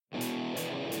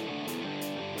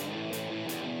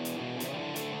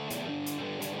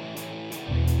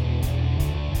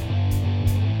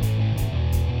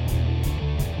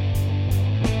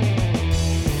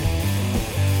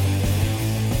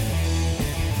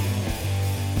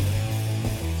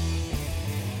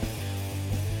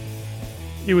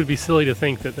It would be silly to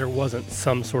think that there wasn't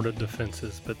some sort of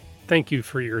defenses, but thank you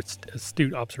for your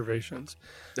astute observations.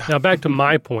 Now back to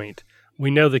my point.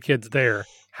 We know the kid's there.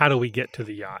 How do we get to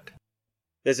the yacht?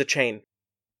 There's a chain.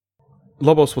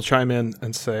 Lobos will chime in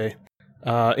and say,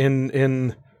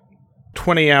 in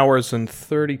 20 hours and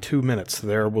 32 minutes,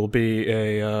 there will be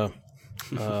a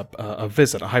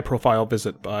visit, a high-profile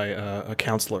visit by a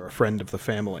counselor, a friend of the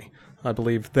family. I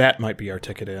believe that might be our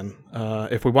ticket in.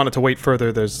 If we wanted to wait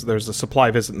further, there's a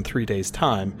supply visit in 3 days'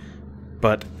 time,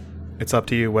 but it's up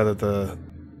to you whether the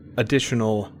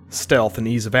additional stealth and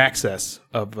ease of access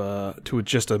of to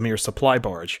just a mere supply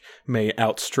barge may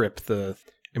outstrip the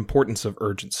importance of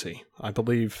urgency. I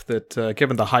believe that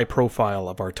given the high profile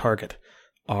of our target,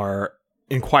 our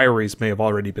inquiries may have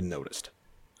already been noticed.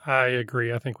 I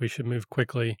agree. I think we should move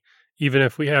quickly, even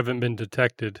if we haven't been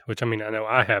detected, which I know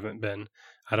I haven't been.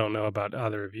 I don't know about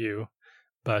either of you,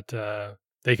 but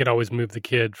they could always move the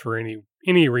kid for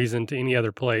any reason to any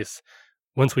other place.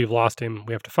 Once we've lost him,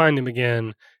 we have to find him again.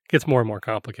 It gets more and more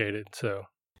complicated. So,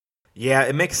 yeah,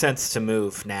 it makes sense to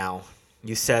move now.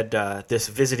 You said this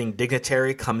visiting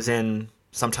dignitary comes in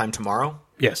sometime tomorrow?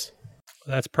 Yes.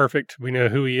 That's perfect. We know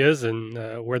who he is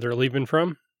and where they're leaving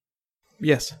from?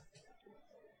 Yes.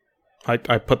 I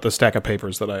put the stack of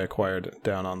papers that I acquired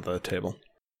down on the table.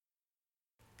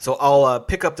 So I'll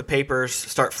pick up the papers,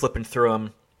 start flipping through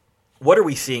them. What are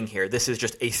we seeing here? This is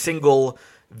just a single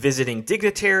visiting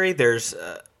dignitary.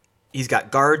 He's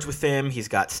got guards with him. He's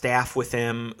got staff with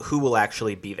him. Who will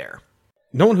actually be there?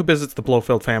 No one who visits the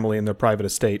Blofeld family in their private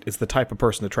estate is the type of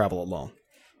person to travel alone.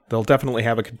 They'll definitely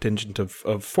have a contingent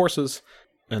of forces,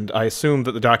 and I assume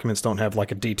that the documents don't have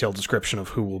like a detailed description of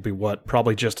who will be what.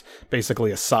 Probably just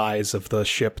basically a size of the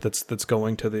ship that's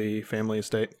going to the family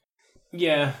estate.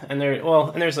 Yeah, and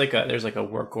there's like a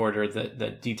work order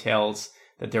that details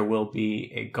that there will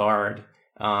be a guard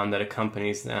that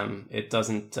accompanies them. It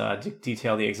doesn't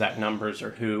detail the exact numbers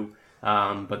or who,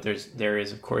 but there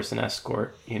is of course an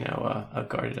escort, a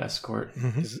guarded escort.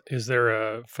 Mm-hmm. Is there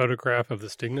a photograph of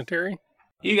this dignitary?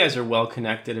 You guys are well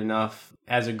connected enough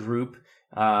as a group.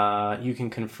 You can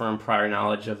confirm prior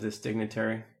knowledge of this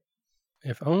dignitary.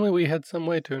 If only we had some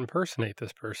way to impersonate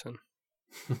this person.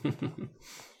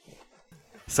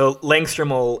 So Langstrom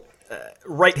will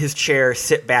right his chair,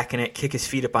 sit back in it, kick his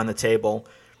feet up on the table.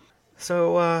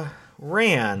 So,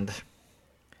 Rand,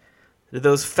 do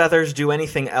those feathers do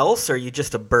anything else, or are you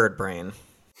just a bird brain?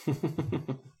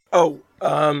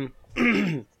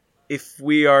 If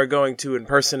we are going to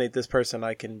impersonate this person,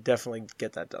 I can definitely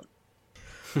get that done.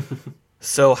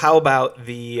 So how about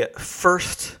the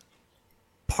first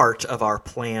part of our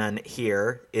plan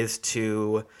here is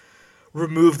to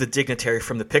remove the dignitary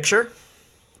from the picture,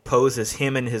 pose as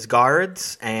him and his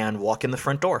guards, and walk in the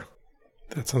front door.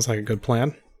 That sounds like a good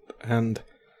plan. And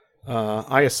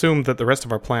I assume that the rest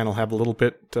of our plan will have a little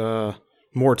bit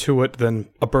more to it than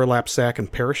a burlap sack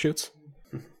and parachutes.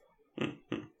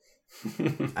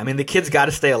 The kid's got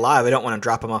to stay alive. I don't want to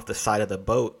drop him off the side of the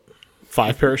boat.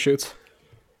 5 parachutes?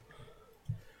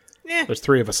 Yeah. There's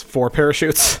 3 of us. 4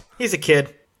 parachutes? He's a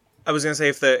kid. I was going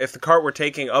to say, if the cart we're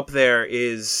taking up there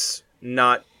is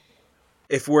not...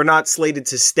 If we're not slated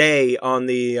to stay on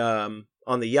the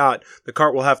yacht, the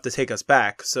cart will have to take us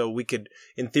back. So we could,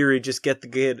 in theory, just get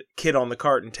the kid on the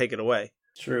cart and take it away.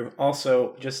 True.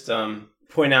 Also, just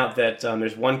point out that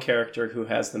there's one character who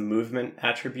has the movement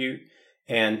attribute,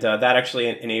 and that actually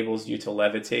enables you to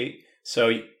levitate.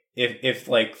 So if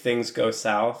like things go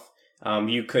south,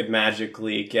 you could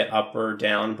magically get up or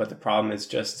down, but the problem is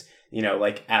just,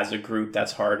 like as a group,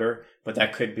 that's harder. But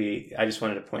that could be, I just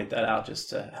wanted to point that out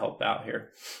just to help out here.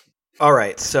 All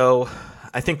right, so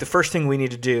I think the first thing we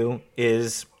need to do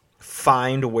is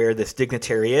find where this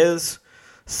dignitary is,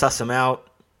 suss him out,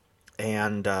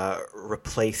 and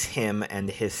replace him and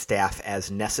his staff as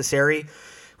necessary.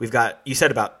 We've got, you said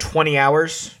about 20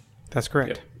 hours? That's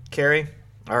correct. Yep. Carrie?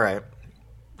 All right.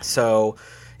 So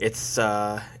it's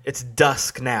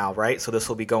dusk now, right? So this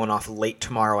will be going off late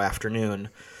tomorrow afternoon.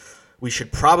 We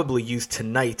should probably use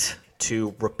tonight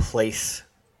to replace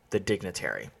the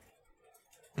dignitary.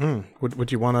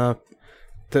 Would you want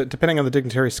to, depending on the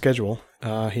dignitary's schedule,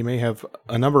 he may have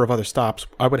a number of other stops.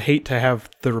 I would hate to have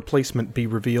the replacement be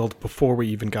revealed before we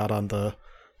even got on the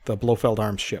Blofeld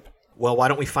Arms ship. Well, why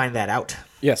don't we find that out?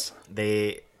 Yes.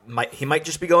 He might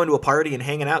just be going to a party and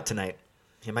hanging out tonight.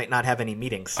 He might not have any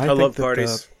meetings. I love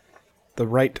parties. The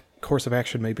right course of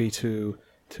action may be to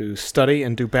study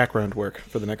and do background work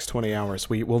for the next 20 hours.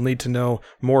 We will need to know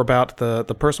more about the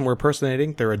person we're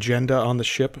impersonating, their agenda on the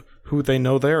ship, who they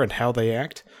know there, and how they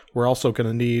act. We're also going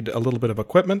to need a little bit of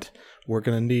equipment. We're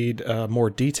going to need a more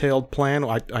detailed plan.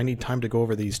 I need time to go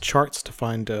over these charts to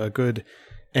find good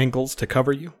angles to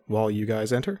cover you while you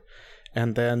guys enter.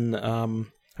 And then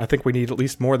I think we need at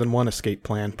least more than one escape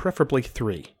plan, preferably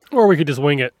 3. Or we could just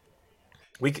wing it.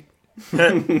 We could,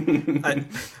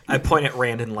 I point at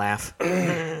Rand and laugh.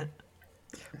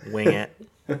 Wing it.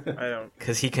 I don't.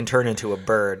 Because he can turn into a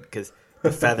bird, because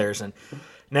the feathers and...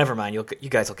 Never mind, you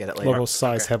guys will get it later. Lobos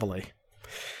sighs heavily.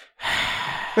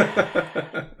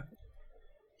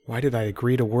 Why did I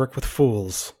agree to work with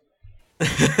fools?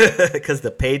 Because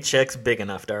the paycheck's big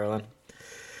enough, darling.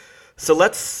 So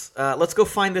let's go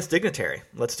find this dignitary.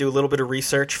 Let's do a little bit of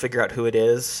research, figure out who it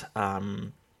is.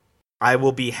 I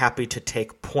will be happy to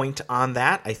take point on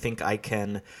that. I think I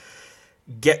can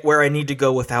get where I need to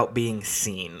go without being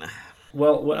seen.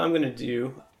 Well, what I'm going to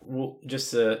do,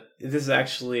 this is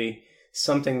actually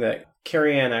something that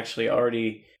Carrie Ann actually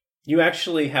already... You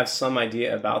actually have some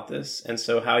idea about this, and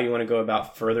so how you want to go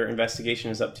about further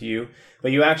investigation is up to you.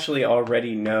 But you actually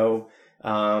already know...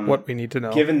 what we need to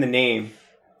know. Given the name.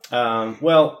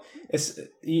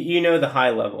 You know the high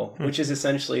level, which is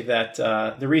essentially that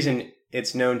the reason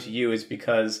it's known to you is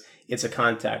because it's a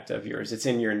contact of yours. It's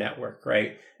in your network,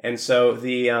 right? And so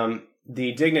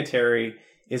the dignitary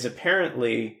is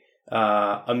apparently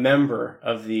a member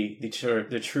of the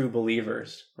true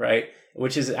believers, right?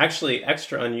 Which is actually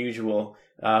extra unusual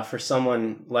for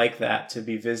someone like that to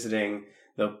be visiting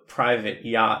the private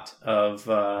yacht of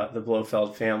the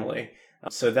Blofeld family.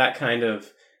 So that kind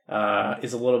of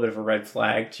is a little bit of a red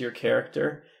flag to your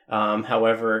character.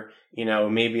 However,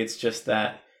 maybe it's just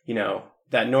that,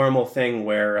 that normal thing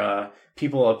where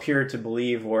people appear to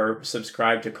believe or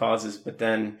subscribe to causes, but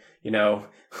then,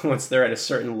 once they're at a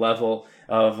certain level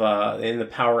of in the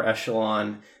power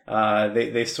echelon,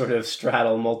 they sort of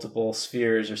straddle multiple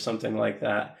spheres or something like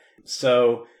that.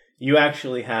 So you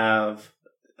actually have,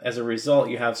 as a result,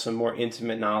 you have some more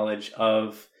intimate knowledge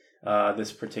of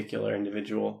this particular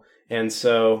individual. And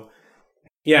so,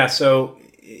 so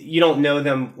you don't know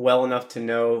them well enough to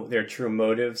know their true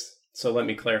motives. So let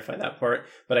me clarify that part.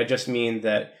 But I just mean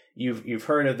that you've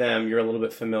heard of them. You're a little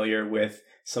bit familiar with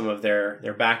some of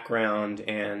their background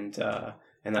and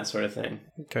that sort of thing.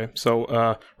 Okay,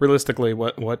 so realistically,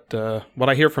 what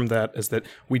I hear from that is that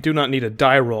we do not need a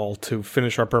die roll to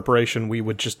finish our preparation. We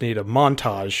would just need a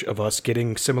montage of us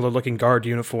getting similar-looking guard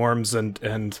uniforms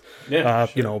and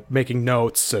sure. Making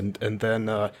notes and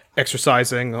then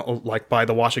exercising like by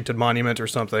the Washington Monument or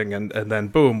something, and then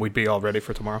boom, we'd be all ready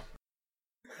for tomorrow.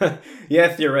 Yeah,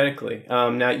 theoretically.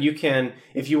 Now you can,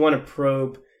 if you want to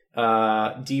probe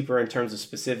deeper in terms of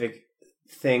specific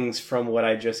things from what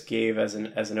I just gave as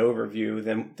an overview,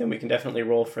 then we can definitely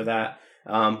roll for that.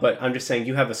 But I'm just saying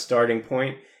you have a starting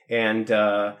point, and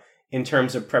in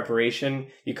terms of preparation,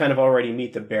 you kind of already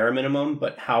meet the bare minimum.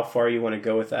 But how far you want to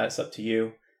go with that, it's up to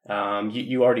you.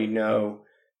 You already know,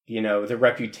 the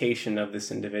reputation of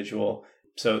this individual.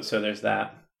 So there's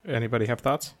that. Anybody have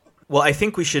thoughts? Well, I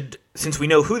think we should, since we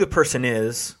know who the person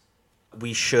is,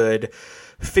 we should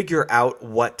figure out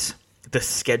what the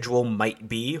schedule might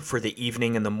be for the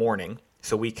evening and the morning,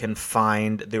 so we can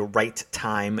find the right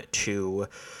time to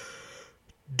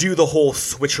do the whole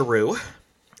switcheroo.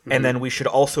 Mm-hmm. And then we should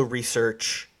also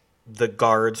research the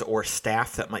guards or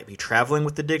staff that might be traveling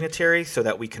with the dignitary so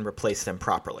that we can replace them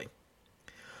properly.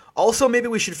 Also, maybe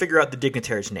we should figure out the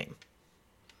dignitary's name.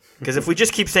 Because if we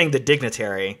just keep saying the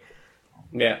dignitary...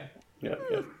 Yeah.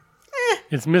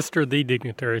 It's Mr. the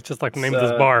Dignitary. It's just like the name of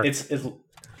this bar.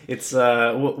 It's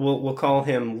we'll call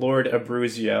him Lord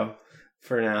Abruzio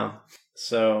for now.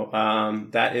 So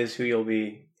that is who you'll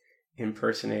be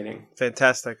impersonating.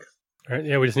 Fantastic. All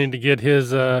right, we just need to get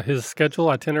his schedule,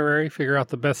 itinerary, figure out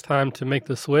the best time to make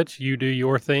the switch. You do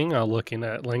your thing. I'll look in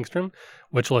at Langstrom,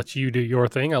 which lets you do your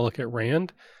thing. I'll look at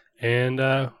Rand, and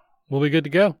we'll be good to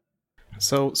go.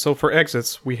 So for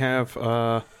exits, we have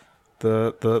the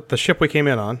ship we came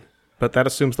in on, but that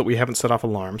assumes that we haven't set off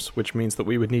alarms, which means that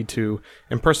we would need to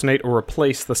impersonate or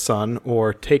replace the sun,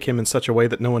 or take him in such a way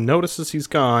that no one notices he's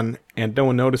gone, and no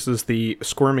one notices the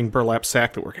squirming burlap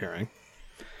sack that we're carrying.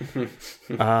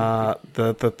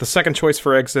 The second choice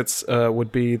for exits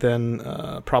would be then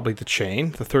probably the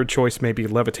chain. The third choice may be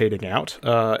levitating out.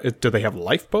 Do they have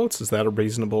lifeboats? Is that a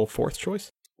reasonable fourth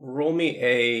choice? Roll me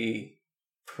a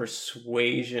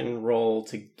persuasion roll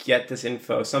to get this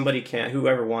info. Somebody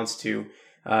whoever wants to,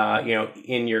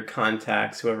 in your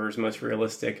contacts, whoever is most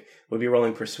realistic, would be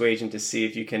rolling persuasion to see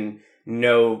if you can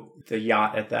know the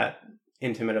yacht at that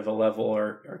intimate of a level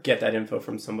or get that info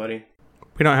from somebody.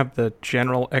 We don't have the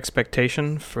general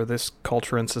expectation for this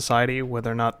culture and society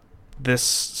whether or not this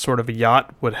sort of a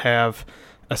yacht would have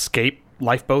escape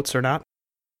lifeboats or not?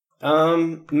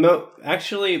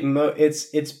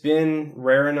 It's been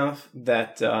rare enough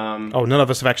that none of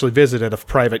us have actually visited a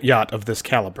private yacht of this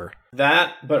caliber.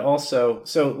 that, but also,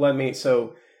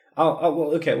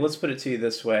 okay, let's put it to you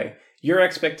this way. Your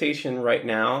expectation right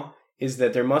now is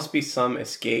that there must be some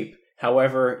escape.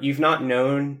 However, you've not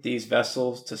known these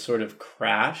vessels to sort of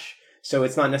crash, so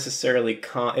it's not necessarily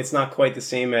it's not quite the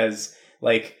same as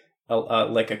like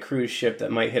a cruise ship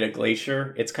that might hit a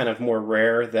glacier. It's kind of more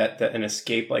rare that an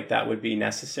escape like that would be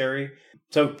necessary.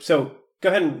 So go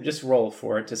ahead and just roll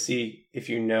for it to see if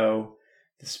you know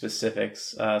the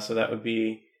specifics. So that would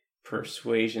be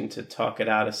persuasion to talk it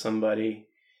out of somebody,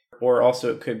 or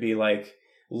also it could be like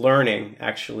learning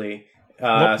actually.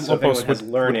 So if anyone has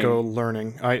learning, would go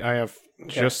learning. I have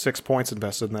just 6 points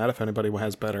invested in that. If anybody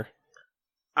has better,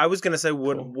 I was gonna say,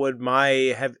 would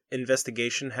my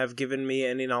investigation have given me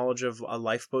any knowledge of a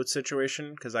lifeboat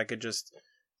situation? Because I could just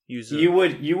use it. You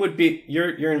would be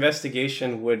your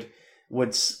investigation would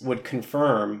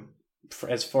confirm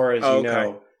as far as you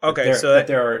know. Okay, that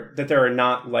there are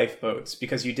not lifeboats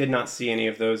because you did not see any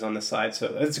of those on the side. So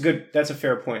that's a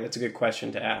fair point. That's a good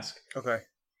question to ask. Okay.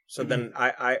 So then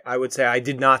I would say I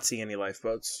did not see any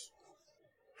lifeboats.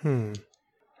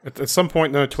 At some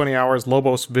point in the 20 hours,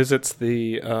 Lobos visits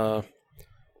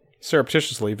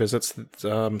surreptitiously visits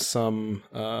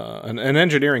an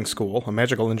engineering school, a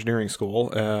magical engineering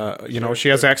school. She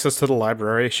has access to the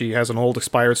library. She has an old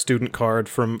expired student card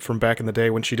from back in the day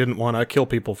when she didn't want to kill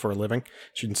people for a living.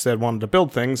 She instead wanted to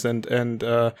build things, and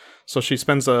so she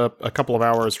spends a couple of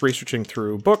hours researching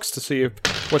through books to see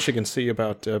what she can see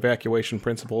about evacuation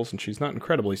principles, and she's not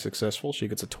incredibly successful. She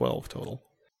gets a 12 total.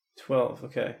 12,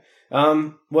 okay.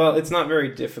 Well, it's not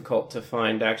very difficult to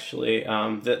find, actually.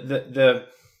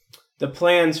 The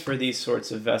plans for these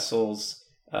sorts of vessels,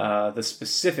 the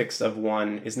specifics of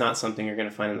one is not something you're going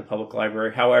to find in the public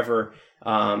library. However,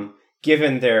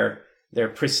 given their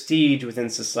prestige within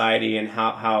society and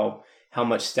how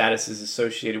much status is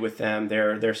associated with them,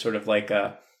 they're sort of like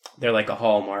a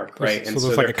hallmark, right? So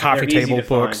there's like a coffee table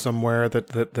book somewhere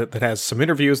that has some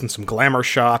interviews and some glamour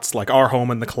shots, like Our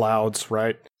Home in the Clouds,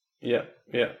 right? Yeah.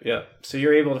 So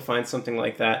you're able to find something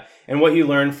like that, and what you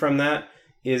learn from that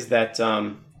is that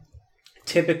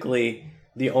typically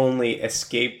the only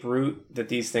escape route that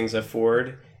these things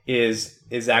afford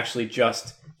is actually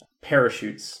just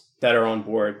parachutes that are on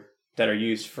board that are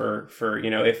used for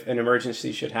if an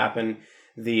emergency should happen,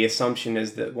 the assumption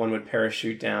is that one would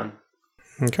parachute down.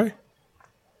 Okay.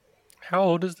 How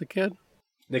old is the kid?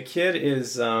 The kid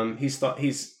is he's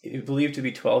believed to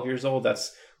be 12 years old.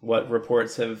 That's what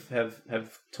reports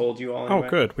have told you all. Anyway. Oh,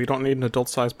 good. We don't need an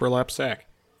adult-sized burlap sack.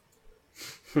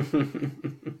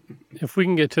 If we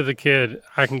can get to the kid,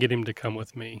 I can get him to come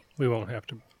with me. We won't have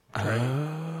to.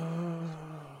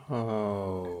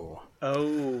 Oh.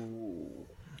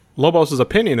 Lobos'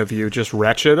 opinion of you just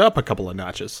ratcheted up a couple of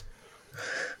notches.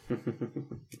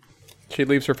 She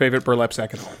leaves her favorite burlap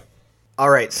sack at home. All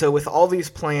right, so with all these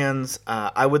plans,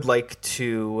 I would like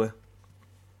to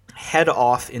head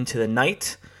off into the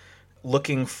night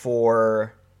looking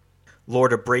for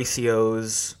Lord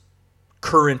Abracio's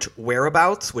current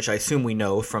whereabouts, which I assume we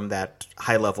know from that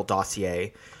high-level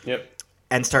dossier. Yep.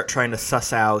 And start trying to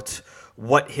suss out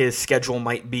what his schedule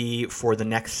might be for the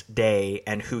next day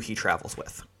and who he travels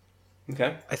with.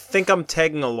 Okay. I think I'm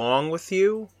tagging along with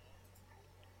you.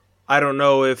 I don't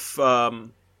know if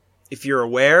you're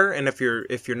aware, and if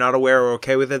you're not aware or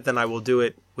okay with it, then I will do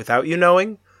it without you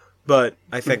knowing. But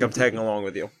I think I'm tagging along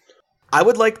with you. I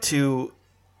would like to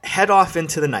head off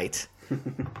into the night.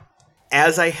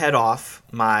 As I head off,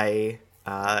 my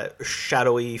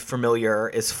shadowy familiar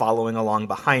is following along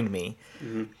behind me.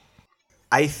 Mm-hmm.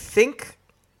 I think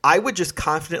I would just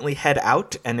confidently head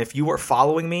out, and if you are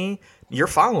following me, you're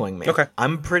following me. Okay.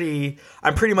 I'm pretty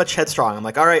much headstrong. I'm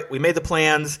like, all right, we made the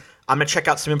plans. I'm going to check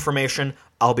out some information.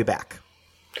 I'll be back.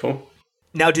 Cool.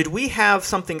 Now, did we have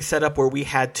something set up where we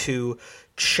had to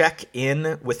check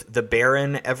in with the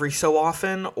Baron every so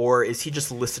often, or is he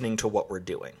just listening to what we're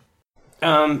doing?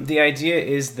 The idea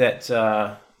is that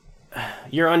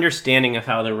your understanding of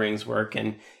how the rings work,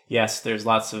 and yes, there's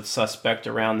lots of suspect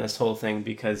around this whole thing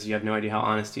because you have no idea how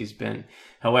honest he's been.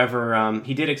 However,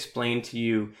 he did explain to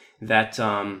you that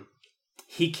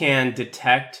he can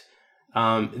detect.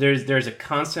 There's a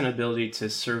constant ability to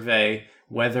survey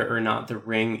whether or not the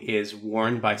ring is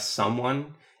worn by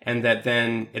someone, and that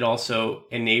then it also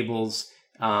enables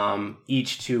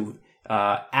each to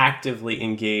actively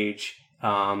engage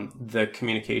the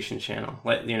communication channel.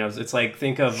 It's like,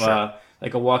 think of Sure.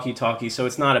 like a walkie-talkie. So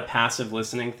it's not a passive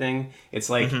listening thing. It's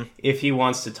like if he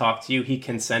wants to talk to you, he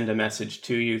can send a message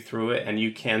to you through it, and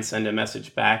you can send a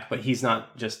message back. But he's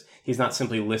not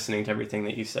simply listening to everything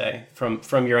that you say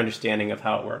from your understanding of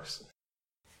how it works.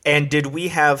 And did we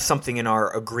have something in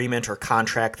our agreement or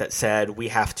contract that said we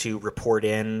have to report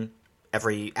in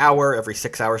every hour, every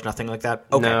 6 hours, nothing like that?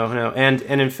 Okay. No. And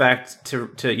in fact, to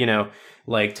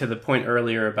like to the point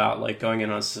earlier about like going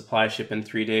in on a supply ship in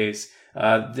 3 days,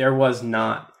 there was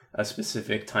not a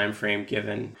specific time frame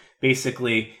given.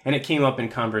 Basically, and it came up in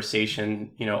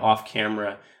conversation, off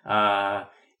camera.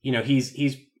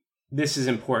 He's this is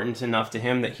important enough to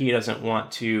him that he doesn't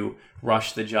want to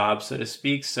rush the job, so to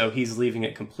speak. So he's leaving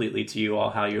it completely to you all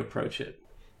how you approach it.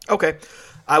 Okay.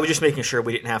 I was just making sure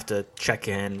we didn't have to check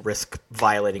in, risk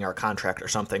violating our contract or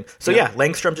something. So yeah,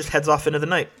 Langstrom just heads off into the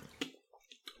night.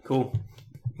 Cool.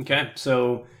 Okay.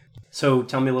 So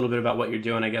tell me a little bit about what you're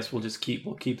doing. I guess we'll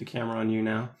keep the camera on you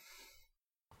now.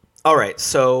 All right.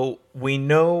 So we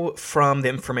know from the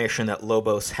information that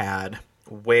Lobos had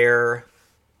where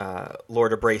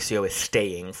Lord Abracio is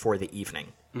staying for the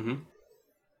evening. Mm-hmm.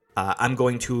 I'm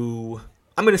going to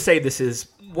say this is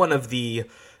one of the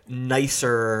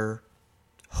nicer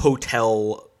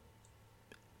hotel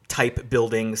type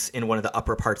buildings in one of the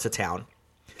upper parts of town.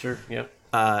 Sure. Yep.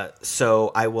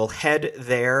 So I will head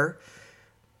there.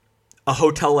 A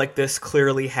hotel like this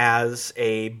clearly has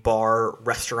a bar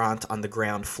restaurant on the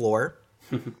ground floor.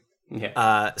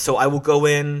 Yeah. So I will go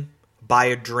in, buy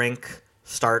a drink,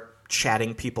 start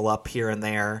chatting people up here and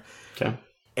there. Okay.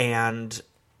 And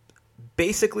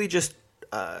basically just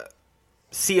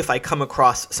see if I come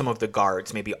across some of the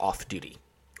guards, maybe off duty,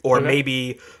 or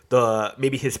maybe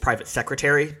his private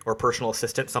secretary or personal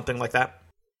assistant, something like that.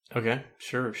 Okay,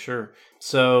 sure.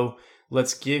 So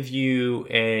let's give you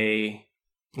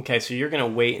so you're going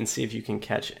to wait and see if you can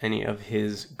catch any of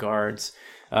his guards.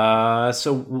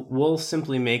 So we'll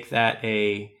simply make that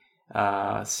a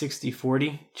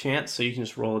 60-40 chance. So you can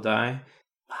just roll a die.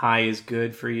 High is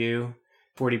good for you.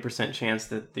 40% chance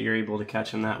that you're able to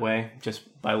catch him that way,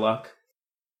 just by luck.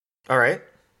 All right.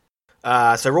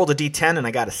 So I rolled a d10 and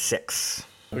I got a 6.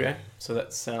 Okay, so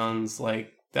that sounds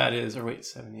like that is,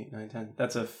 7, 8, 9, 10.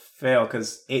 That's a fail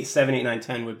because 8, 7, 8, 9,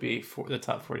 10 would be the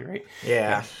top 40, right?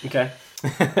 Yeah. Okay.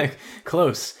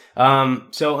 Close.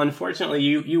 So unfortunately,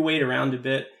 you wait around a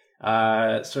bit,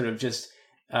 sort of just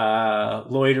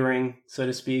loitering, so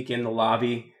to speak, in the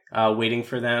lobby, waiting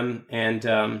for them,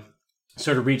 and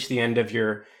sort of reach the end of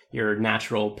your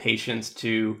natural patience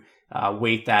to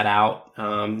wait that out.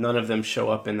 None of them show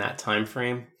up in that time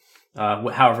frame.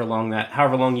 However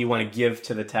long you want to give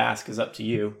to the task is up to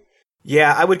you.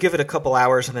 Yeah, I would give it a couple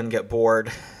hours and then get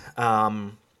bored.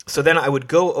 So then I would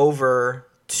go over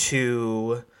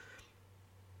to...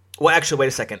 Well, actually, wait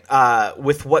a second.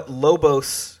 With what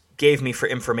Lobos gave me for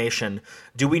information,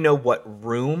 do we know what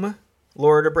room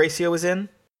Lord Abracio is in?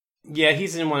 Yeah,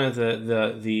 he's in one of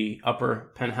the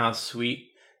upper penthouse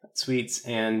suites,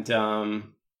 and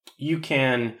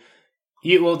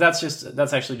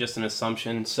that's actually just an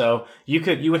assumption. So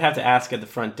you would have to ask at the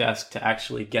front desk to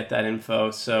actually get that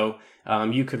info. So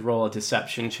you could roll a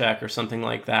deception check or something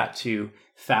like that to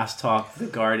fast talk the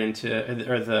guard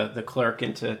the clerk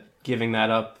into giving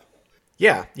that up.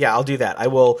 Yeah, I'll do that. I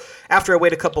will, after I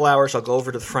wait a couple hours, I'll go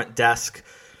over to the front desk,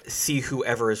 see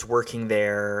whoever is working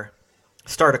there,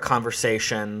 start a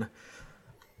conversation,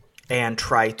 and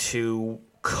try to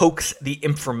coax the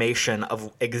information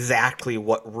of exactly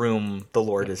what room the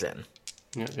Lord is in.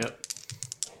 Yep.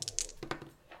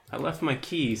 I left my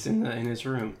keys in his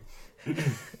room.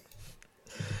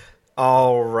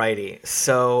 Alrighty,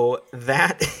 so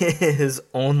that is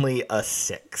only a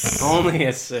 6. Only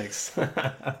a 6.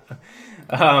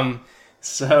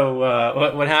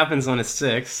 So what happens on a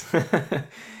 6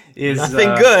 is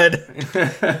nothing good.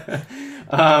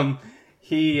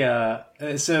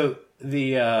 So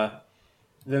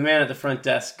the man at the front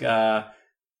desk,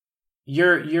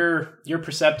 you're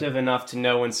perceptive enough to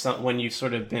know when you've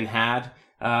sort of been had,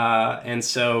 and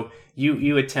so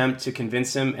you attempt to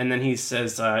convince him, and then he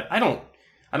says, I don't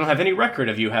have any record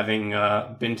of you having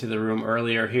been to the room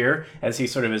earlier here, as he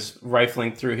sort of is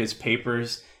rifling through his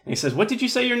papers, and he says, what did you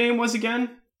say your name was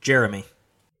again? Jeremy.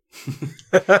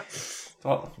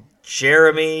 Oh.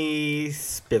 Jeremy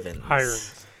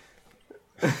Spivens.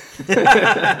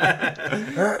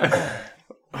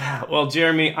 Well,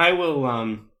 Jeremy, I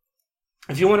will.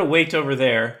 If you want to wait over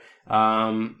there,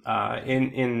 in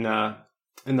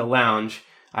the lounge,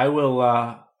 I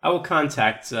will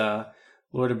contact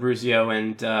Lord Abruzio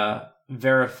and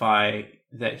verify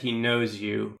that he knows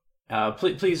you.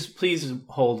 Please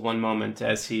hold one moment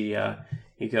as he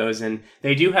goes. And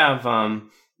they do have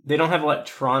they don't have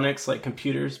electronics like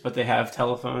computers, but they have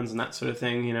telephones and that sort of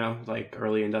thing. You know, like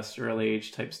early industrial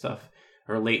age type stuff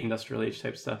or late industrial age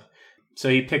type stuff. So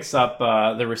he picks up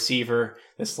the receiver,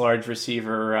 this large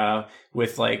receiver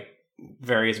with like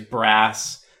various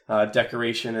brass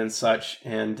decoration and such,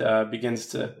 and begins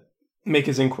to make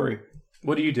his inquiry.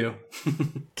 What do you do?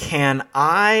 Can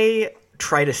I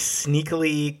try to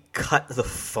sneakily cut the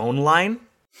phone line?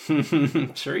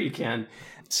 Sure you can.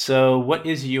 So what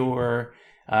is your...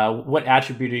 what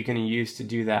attribute are you going to use to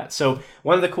do that? So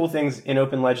one of the cool things in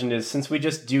Open Legend is since we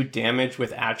just do damage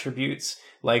with attributes,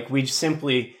 like we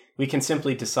can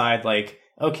simply decide like,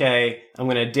 okay, I'm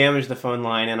going to damage the phone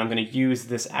line and I'm going to use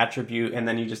this attribute, and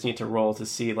then you just need to roll to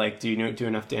see like, do you do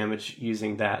enough damage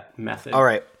using that method? All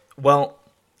right. Well,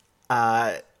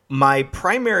 my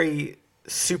primary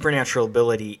supernatural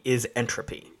ability is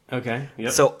entropy. Okay.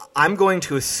 Yep. So I'm going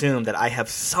to assume that I have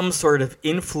some sort of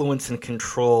influence and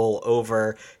control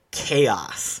over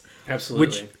chaos.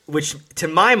 Absolutely. Which to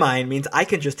my mind means I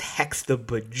can just hex the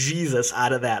bejesus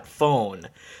out of that phone.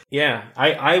 Yeah,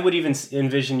 I would even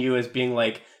envision you as being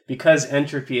like, because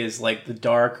entropy is like the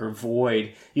dark or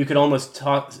void, you could almost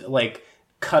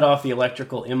cut off the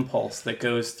electrical impulse that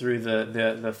goes through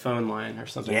the phone line or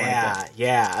something like that.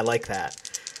 Yeah, I like that.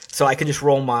 So I can just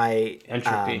roll my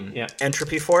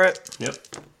entropy for it? Yep.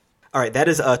 All right, that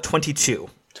is a 22.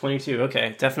 22,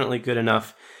 okay. Definitely good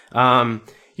enough.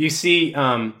 You see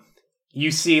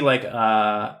like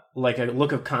a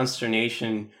look of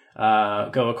consternation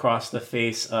go across the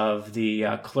face of the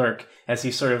clerk as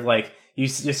he sort of like, you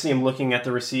just see him looking at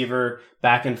the receiver,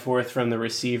 back and forth from the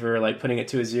receiver, like putting it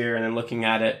to his ear and then looking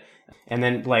at it, and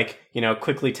then like,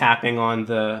 quickly tapping on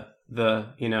the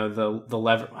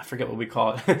lever. I forget what we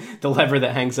call it. The lever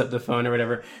that hangs up the phone or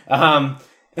whatever.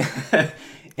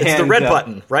 It's the red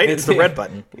button, right? It's the red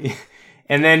button.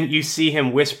 And then you see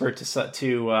him whisper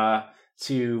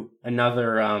to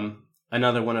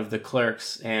another one of the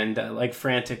clerks, and like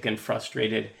frantic and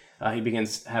frustrated, he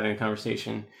begins having a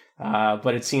conversation.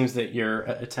 But it seems that your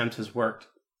attempt has worked.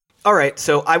 All right,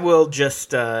 so I will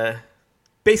just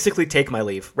basically take my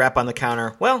leave. Rap on the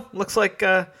counter. Well, looks like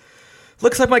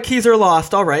my keys are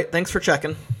lost. All right, thanks for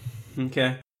checking.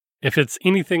 Okay. If it's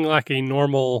anything like a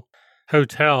normal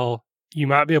hotel, you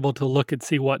might be able to look and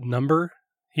see what number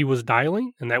he was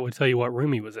dialing, and that would tell you what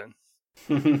room he was in.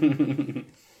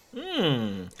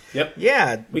 Yep.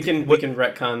 Yeah. We can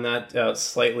retcon that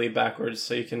slightly backwards,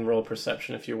 so you can roll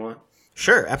perception if you want.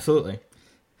 Sure, absolutely.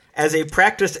 As a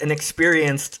practiced and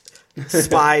experienced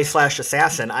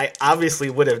spy/assassin, I obviously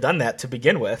would have done that to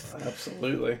begin with.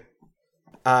 Absolutely.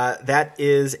 That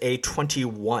is a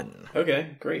 21.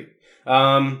 Okay, great.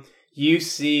 You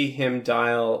see him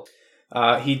dial.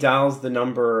 He dials the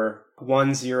number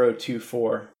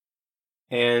 1024,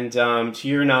 and to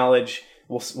your knowledge,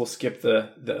 we'll skip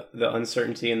the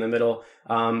uncertainty in the middle.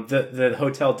 The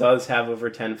hotel does have over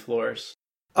 10 floors.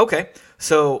 Okay,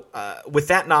 so with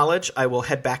that knowledge, I will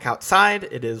head back outside.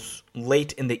 It is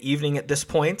late in the evening at this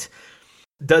point.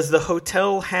 Does the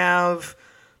hotel have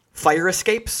fire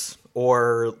escapes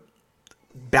or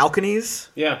balconies?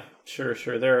 Yeah, sure.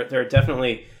 There are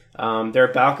definitely there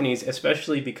are balconies,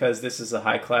 especially because this is a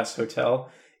high-class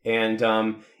hotel,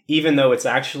 and even though it's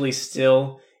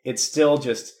still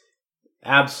just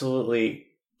absolutely,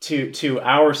 to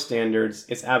our standards,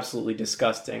 it's absolutely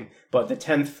disgusting. But the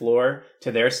 10th floor,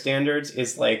 to their standards,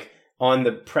 is like on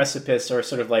the precipice, or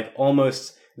sort of like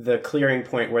almost the clearing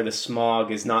point where the smog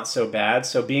is not so bad.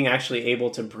 So being actually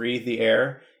able to breathe the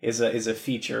air is a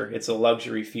feature. It's a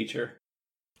luxury feature.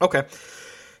 Okay.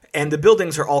 And the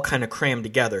buildings are all kind of crammed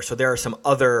together. So there are some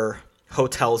other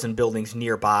hotels and buildings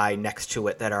nearby next to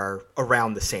it that are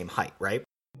around the same height, right?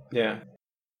 Yeah.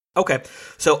 Okay.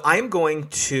 So I'm going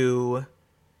to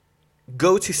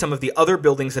go to some of the other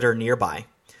buildings that are nearby,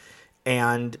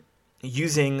 and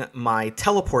using my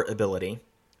teleport ability,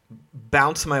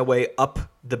 bounce my way up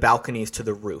the balconies to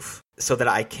the roof so that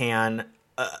I can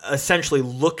essentially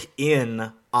look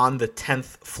in on the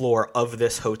 10th floor of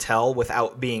this hotel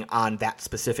without being on that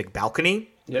specific balcony.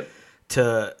 Yep.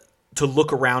 To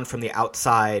look around from the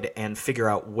outside and figure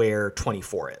out where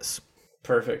 24 is.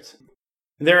 Perfect.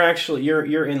 They're actually,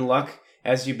 you're in luck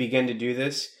as you begin to do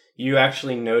this. You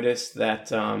actually notice that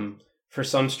for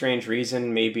some strange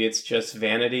reason, maybe it's just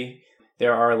vanity,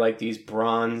 there are like these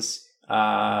bronze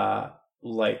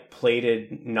like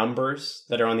plated numbers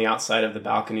that are on the outside of the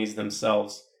balconies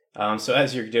themselves. So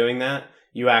as you're doing that,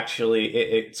 you actually,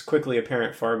 it's quickly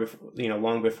apparent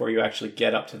long before you actually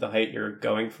get up to the height you're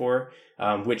going for,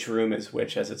 which room is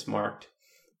which as it's marked.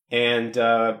 And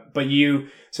but you.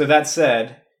 So that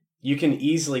said, you can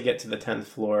easily get to the 10th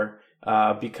floor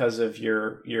because of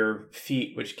your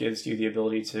feat, which gives you the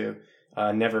ability to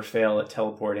never fail at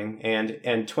teleporting.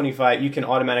 And 25, you can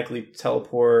automatically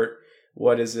teleport.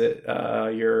 What is it?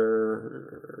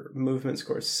 Your movement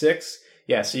score is 6.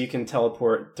 Yeah, so you can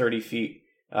teleport 30 feet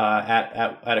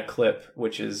at a clip,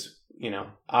 which is,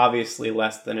 obviously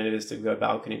less than it is to go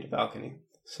balcony to balcony.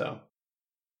 So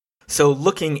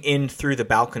looking in through the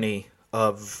balcony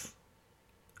of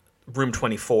room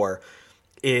 24,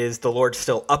 is the Lord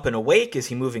still up and awake? Is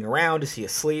he moving around? Is he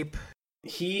asleep?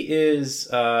 He is,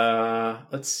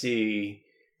 let's see.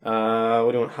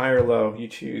 What do you want, high or low? You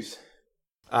choose.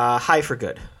 High for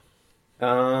good.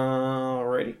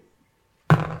 Alrighty.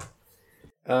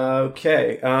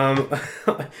 Okay.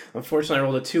 Unfortunately, I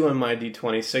rolled a 2 on my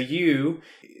d20. So you,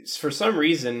 for some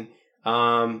reason,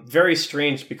 very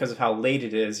strange because of how late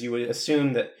it is, you would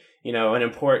assume that, an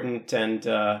important and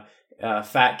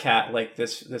fat cat like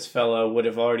this fellow would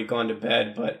have already gone to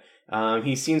bed, but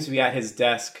he seems to be at his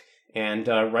desk and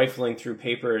rifling through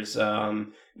papers.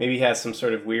 Maybe he has some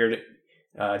sort of weird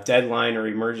deadline or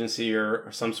emergency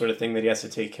or some sort of thing that he has to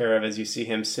take care of, as you see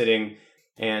him sitting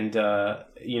and,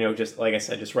 just like I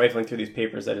said, just rifling through these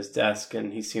papers at his desk,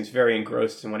 and he seems very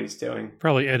engrossed in what he's doing.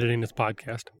 Probably editing his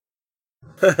podcast.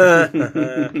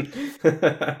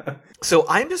 So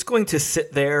I'm just going to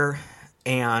sit there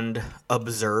and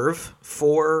observe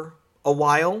for a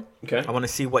while. Okay. I want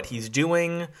to see what he's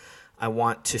doing. I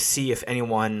want to see if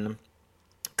anyone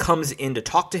comes in to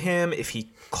talk to him, if he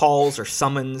calls or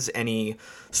summons any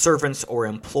servants or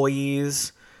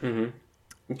employees.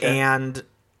 Mm-hmm. Okay. And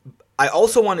I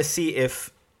also want to see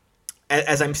if,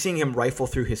 as I'm seeing him rifle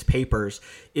through his papers,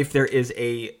 if there is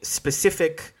a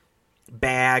specific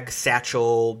bag,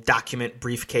 satchel, document,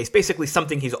 briefcase, basically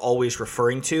something he's always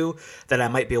referring to that I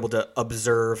might be able to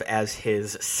observe as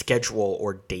his schedule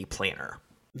or day planner.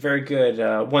 Very good.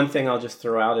 One thing I'll just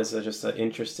throw out is just an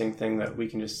interesting thing that we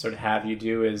can just sort of have you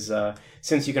do is,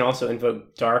 since you can also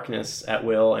invoke darkness at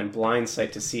will and blind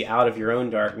sight to see out of your own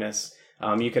darkness,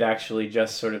 you could actually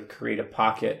just sort of create a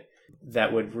pocket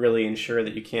that would really ensure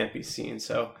that you can't be seen.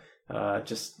 So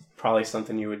just probably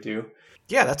something you would do.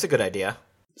 Yeah, that's a good idea.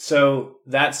 So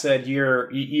that said,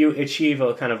 you achieve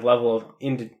a kind of level of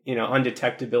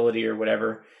undetectability or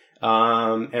whatever,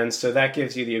 and so that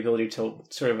gives you the ability to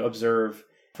sort of observe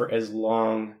for as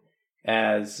long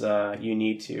as you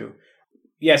need to.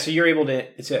 Yeah, so you're able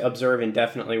to observe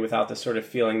indefinitely without the sort of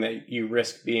feeling that you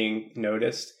risk being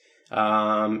noticed.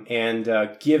 And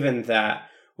given that,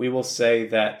 we will say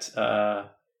that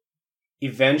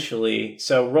eventually,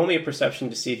 so roll me a perception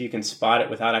to see if you can spot it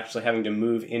without actually having to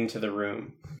move into the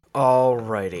room.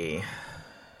 Alrighty.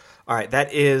 Alright,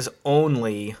 that is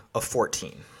only a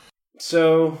 14.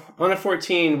 So on a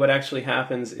 14, what actually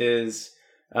happens is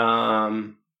he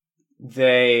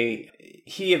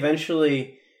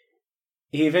eventually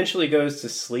goes to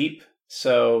sleep,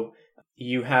 so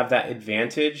you have that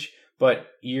advantage, but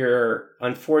you're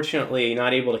unfortunately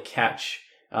not able to catch.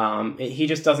 He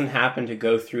just doesn't happen to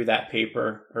go through that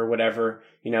paper or whatever,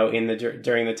 during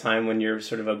the time when you're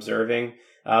sort of observing.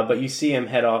 But you see him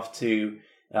head off to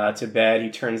bed. He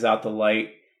turns out the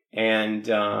light, and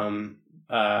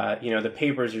the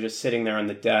papers are just sitting there on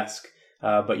the desk.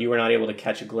 But you were not able to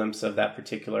catch a glimpse of that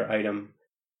particular item.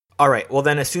 All right. Well,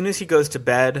 then as soon as he goes to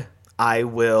bed, I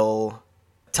will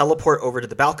teleport over to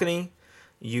the balcony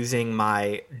using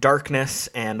my darkness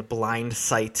and blind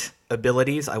sight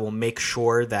abilities. I will make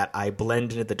sure that I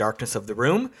blend into the darkness of the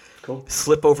room. Cool.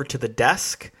 Slip over to the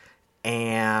desk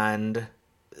and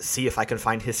see if I can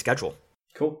find his schedule.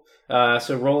 Cool.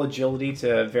 So roll agility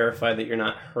to verify that you're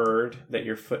not heard, that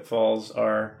your footfalls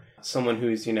are someone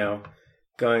who's,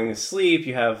 going to sleep.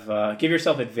 You have give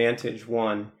yourself advantage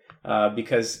 1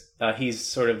 because he's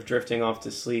sort of drifting off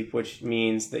to sleep, which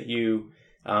means that you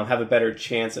have a better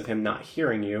chance of him not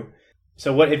hearing you.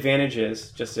 So what advantage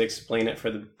is, just to explain it for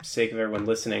the sake of everyone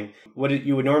listening,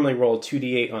 you would normally roll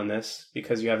 2d8 on this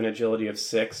because you have an agility of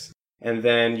 6, and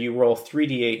then you roll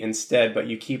 3d8 instead, but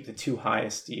you keep the 2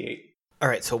 highest d8. All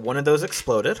right, so one of those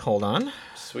exploded. Hold on.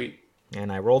 Sweet.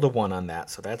 And I rolled a 1 on that,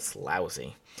 so that's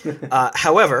lousy.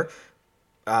 However,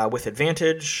 with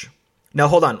advantage... Now,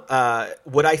 hold on.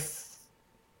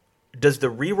 Does the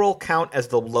reroll count as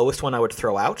the lowest one I would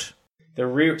throw out?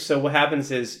 So what happens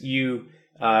is you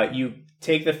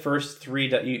take the first 3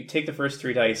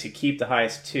 dice, you keep the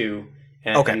highest 2,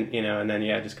 and, okay. and then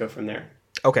just go from there.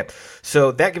 Okay,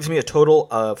 so that gives me a total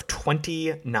of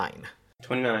 29.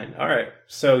 29. All right.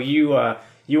 So you are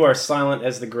silent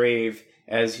as the grave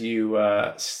as you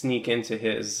sneak into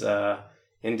his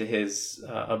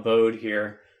abode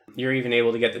here. You're even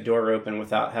able to get the door open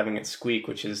without having it squeak,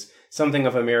 which is something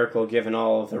of a miracle given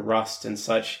all of the rust and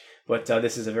such. But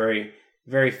this is a very,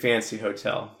 very fancy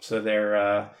hotel. So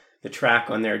the track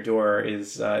on their door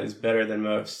is better than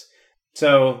most.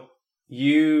 So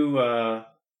you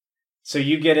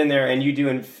get in there and you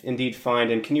do indeed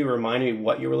find. And can you remind me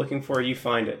what you were looking for? You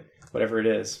find it, whatever it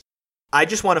is. I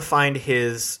just want to find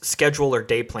his schedule or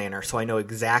day planner so I know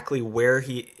exactly where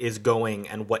he is going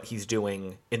and what he's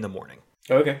doing in the morning.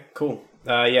 Okay, cool.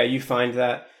 Yeah, you find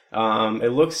that.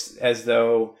 It looks as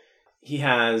though he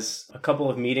has a couple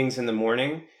of meetings in the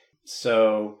morning.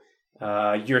 So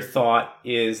your thought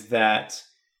is that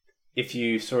if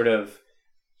you sort of,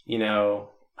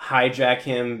 hijack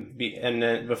him and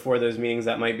then before those meetings,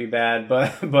 that might be bad.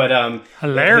 But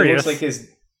hilarious. It looks like his.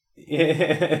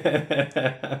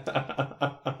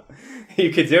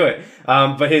 You could do it.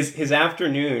 But his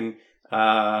afternoon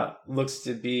looks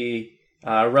to be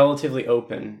relatively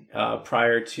open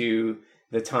prior to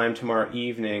the time tomorrow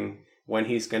evening when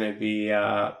he's going to be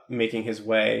making his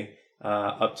way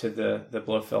up to the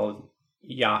Blofeld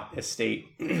yacht estate.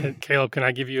 Caleb, can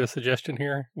I give you a suggestion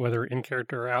here, whether in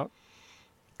character or out?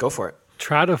 Go for it.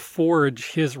 Try to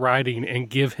forge his writing and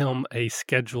give him a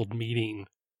scheduled meeting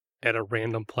at a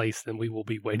random place, then we will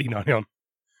be waiting on him.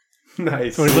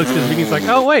 Nice. So when he looks at his meeting, he's like,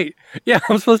 oh, wait, yeah,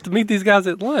 I'm supposed to meet these guys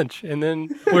at lunch. And then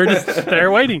we're just there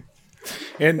waiting.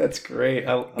 And That's great.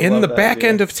 I in love the that back idea.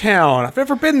 end of town. I've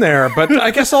never been there, but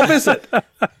I guess I'll visit.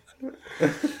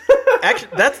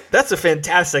 Actually, that's a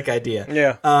fantastic idea.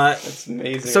 Yeah. That's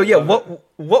amazing. So I yeah, love it.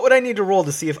 what would I need to roll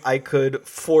to see if I could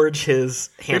forge his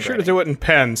Make handwriting? sure to do it in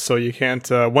pen so you can't...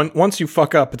 once you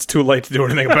fuck up, it's too late to do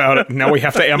anything about it. Now we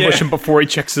have to ambush him before he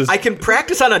checks his... I can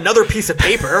practice on another piece of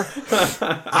paper,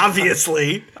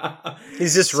 obviously.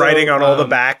 He's just writing on all the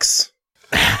backs.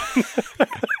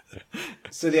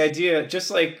 So the idea, just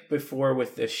like before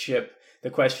with the ship, the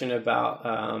question about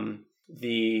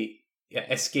the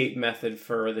escape method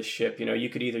for the ship, you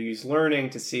could either use learning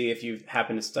to see if you've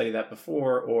happened to study that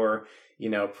before, or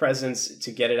presence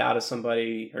to get it out of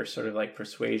somebody, or sort of like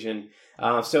persuasion.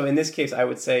 So in this case, I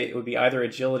would say it would be either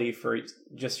agility for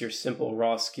just your simple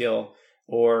raw skill,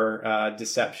 or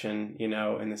deception.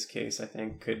 In this case, I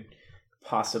think could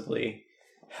possibly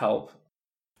help.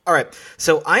 All right,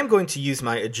 so I'm going to use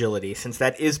my agility since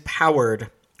that is powered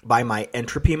by my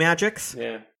entropy magics.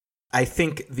 Yeah. I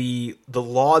think the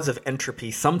laws of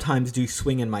entropy sometimes do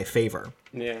swing in my favor.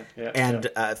 Yeah. And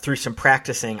through some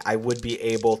practicing, I would be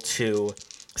able to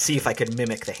see if I could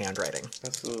mimic the handwriting.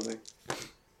 Absolutely.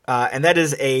 And that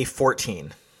is a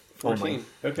 14. 14. Only.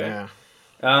 Okay.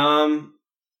 Yeah.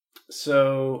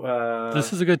 So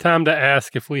This is a good time to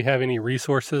ask if we have any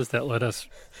resources that let us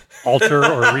alter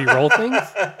or re-roll things.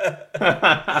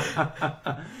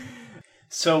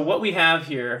 So what we have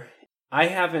here, I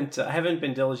haven't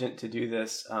been diligent to do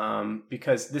this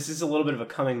because this is a little bit of a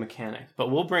coming mechanic,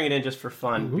 but we'll bring it in just for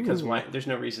fun because there's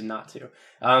no reason not to.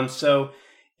 So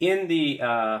in the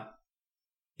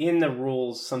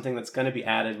rules, something that's going to be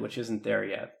added, which isn't there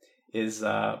yet, is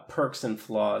perks and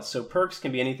flaws. So perks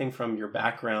can be anything from your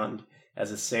background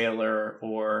as a sailor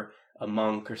or a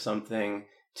monk or something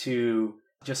to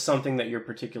just something that you're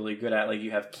particularly good at, like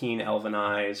you have keen elven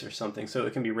eyes or something. So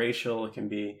it can be racial, it can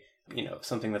be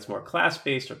something that's more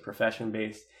class-based or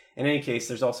profession-based. In any case,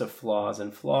 there's also flaws,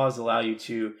 and flaws allow you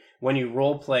to, when you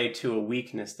role play to a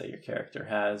weakness that your character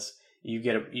has,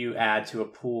 you add to a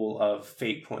pool of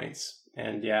fate points.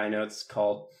 And yeah, I know it's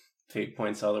called fate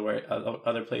points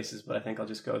other places, but I think I'll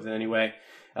just go with it anyway.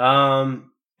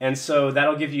 And so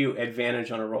that'll give you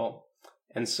advantage on a roll.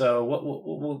 And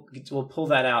so we'll pull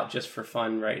that out just for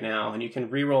fun right now, and you can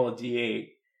re-roll a d8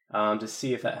 to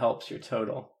see if that helps your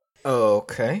total.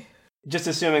 Okay. Just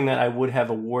assuming that I would have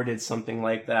awarded something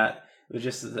like that, it was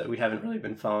just that we haven't really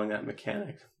been following that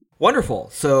mechanic.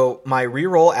 Wonderful. So my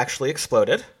reroll actually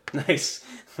exploded. Nice.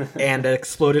 And it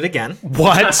exploded again.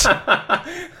 What?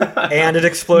 And it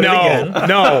exploded again.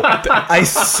 No. I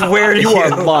swear to you. You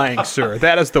are lying, sir.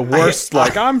 That is the worst.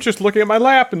 I'm just looking at my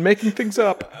lap and making things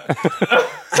up.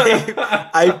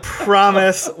 I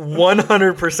promise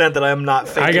 100% that I'm not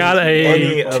faking I got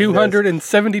any a of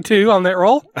 272 on that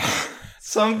roll.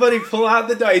 Somebody pull out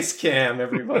the dice cam,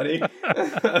 everybody.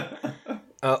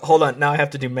 Hold on. Now I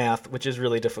have to do math, which is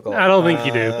really difficult. I don't think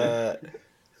you do.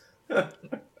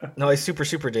 No, I super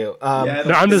do. No,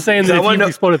 I'm just saying that if you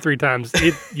exploded 3 times,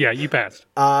 you passed.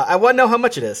 I want to know how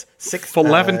much it is.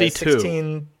 11-2.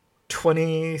 16,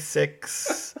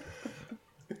 26,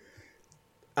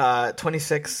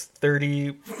 26,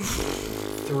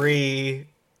 33,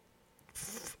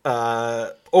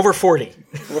 Over 40.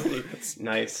 40. That's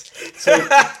nice. So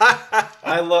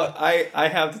I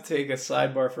have to take a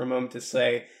sidebar for a moment to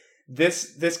say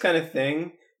this kind of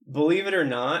thing, believe it or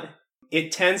not,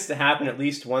 it tends to happen at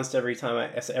least once every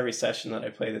session that I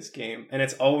play this game, and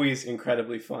it's always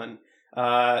incredibly fun.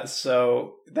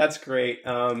 So that's great.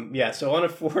 So on a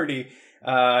 40,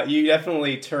 you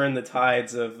definitely turn the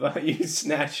tides of you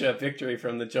snatch a victory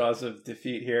from the jaws of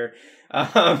defeat here.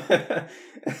 And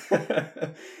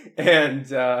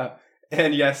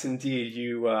yes, indeed,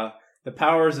 you the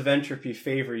powers of entropy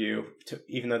favor you,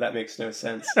 even though that makes no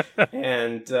sense.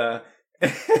 And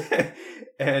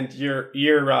and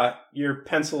your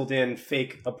penciled in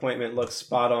fake appointment looks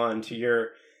spot on to your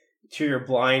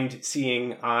blind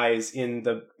seeing eyes in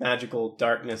the magical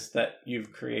darkness that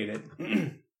you've created.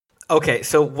 Okay,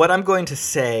 so what I'm going to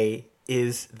say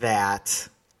is that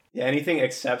anything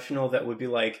exceptional that would be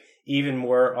like even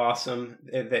more awesome,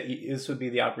 this would be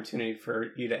the opportunity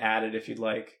for you to add it if you'd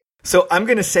like. So I'm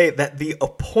going to say that the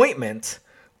appointment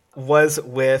was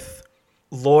with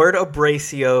Lord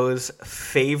Abracio's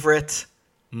favorite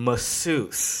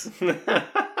masseuse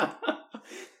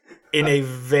in a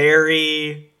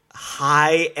very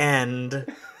high-end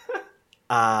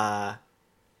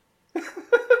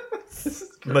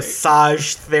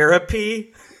massage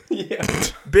therapy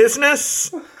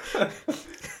business.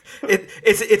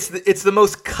 It's the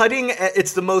most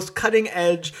cutting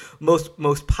edge,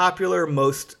 most popular,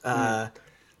 most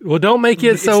well, don't make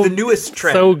it so the newest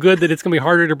trend. So good that it's going to be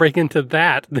harder to break into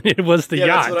that than it was the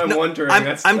yacht. That's what I'm wondering.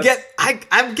 I'm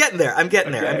getting there. I'm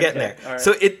getting there. Right.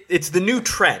 So it's the new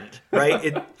trend,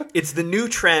 right? It's the new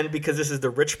trend because this is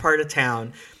the rich part of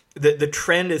town. The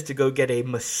trend is to go get a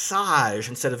massage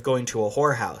instead of going to a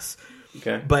whorehouse.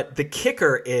 Okay. But the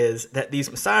kicker is that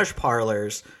these massage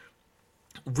parlors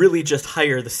really just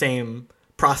hire the same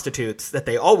prostitutes that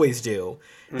they always do.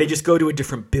 They just go to a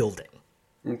different building.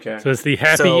 Okay. So it's the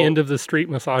happy end of the street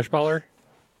massage parlor?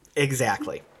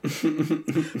 Exactly.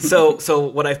 So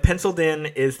what I've penciled in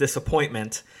is this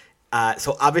appointment.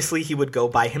 So obviously he would go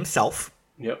by himself.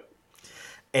 Yep.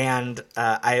 And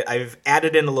I've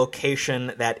added in a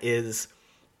location that is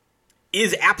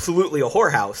absolutely a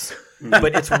whorehouse,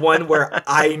 but it's one where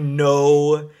I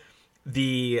know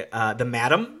the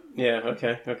madam. Yeah,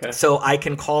 okay. So I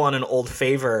can call on an old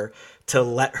favor to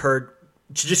let her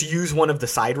just use one of the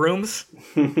side rooms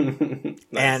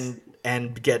Nice.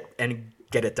 and get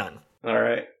it done. All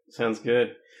right. Sounds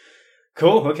good.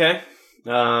 Cool. Okay. I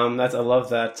love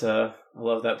that. I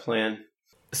love that plan.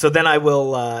 So then I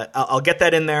will. I'll get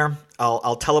that in there.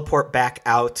 I'll teleport back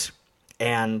out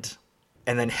and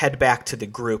then head back to the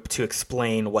group to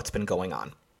explain what's been going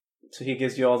on. So he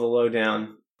gives you all the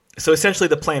lowdown. So essentially,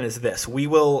 the plan is this: we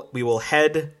will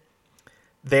head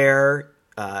there.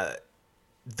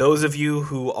 Those of you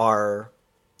who are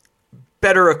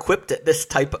better equipped at this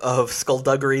type of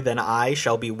skullduggery than I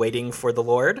shall be waiting for the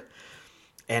Lord.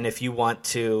 And if you want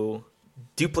to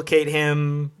duplicate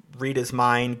him, read his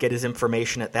mind, get his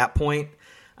information at that point,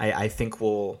 I think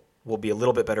we'll be a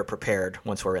little bit better prepared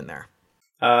once we're in there.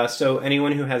 So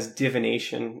anyone who has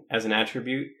divination as an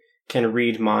attribute can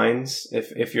read minds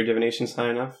if your divination's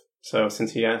high enough. So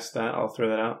since he asked that, I'll throw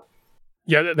that out.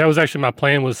 Yeah, that was actually my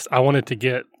plan. Was I wanted to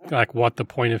get like what the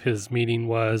point of his meeting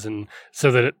was, and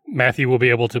so that Matthew will be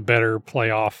able to better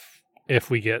play off if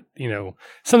we get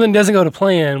something doesn't go to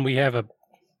plan. We have a plan.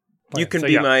 You can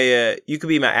be my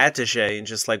attaché and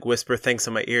just like whisper things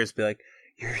in my ears, be like,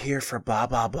 "You're here for blah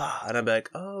blah blah," and I'll be like,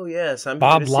 "Oh yes, I'm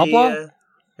Bob here to blah see, blah."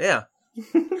 Yeah.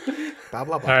 Blah,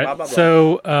 blah, blah. All right. Blah, blah, blah.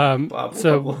 So, blah,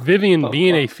 blah. Vivian, Blah,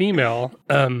 being blah. a female,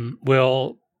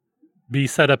 will be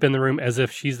set up in the room as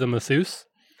if she's the masseuse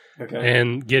Okay.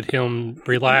 and get him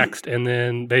relaxed, and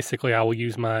then basically I will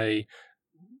use my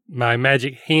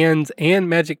magic hands and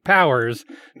magic powers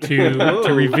to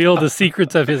reveal the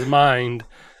secrets of his mind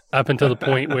up until the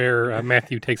point where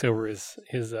Matthew takes over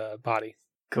his body.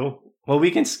 Cool. Well,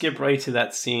 we can skip right to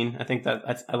that scene. I think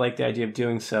I like the idea of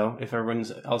doing so. If everyone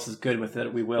else is good with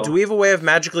it, we will. Do we have a way of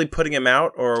magically putting him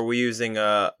out, or are we using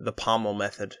the pommel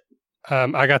method?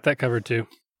 I got that covered too.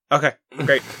 Okay,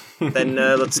 great. Then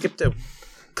let's skip to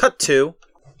cut to.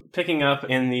 Picking up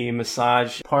in the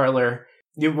massage parlor,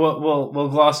 we'll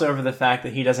gloss over the fact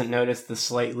that he doesn't notice the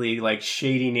slightly like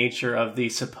shady nature of the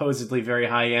supposedly very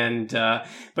high end.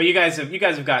 But you guys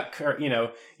have got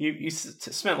you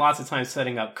spent lots of time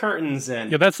setting up curtains and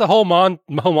Yeah, that's the whole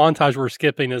montage we're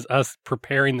skipping is us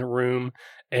preparing the room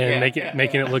and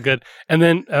making it look good. And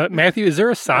then Matthew, is there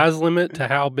a size limit to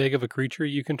how big of a creature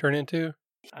you can turn into?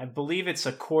 I believe it's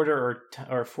a quarter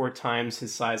or 4 times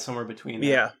his size, somewhere between there.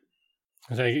 Yeah.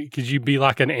 So, could you be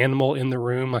like an animal in the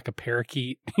room, like a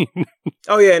parakeet?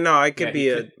 Oh yeah, no, I could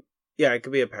Yeah, be I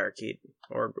could be a parakeet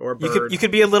or bird. You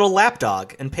could be a little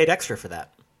lapdog and paid extra for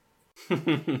that.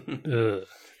 Ugh.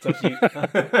 It's up to you.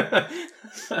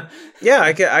 Yeah,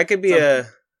 I could be a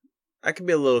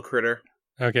little critter.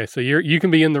 Okay, so you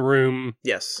can be in the room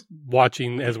Yes.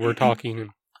 watching as we're talking.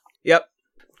 Yep.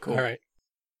 Cool. All right.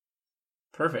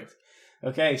 Perfect.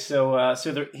 Okay, so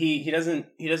he doesn't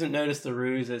notice the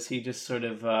ruse as he just sort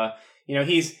of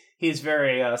he's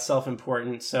very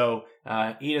self-important, so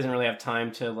he doesn't really have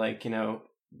time to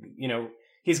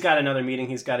he's got another meeting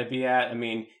he's got to be at. I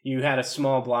mean, you had a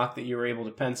small block that you were able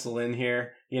to pencil in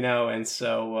here, and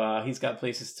so he's got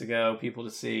places to go, people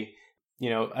to see.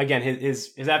 Again,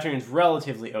 his afternoon's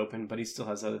relatively open, but he still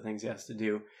has other things he has to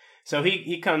do. So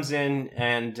he comes in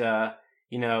and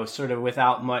sort of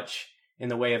without much in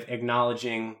the way of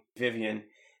acknowledging Vivian,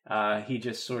 he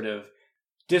just sort of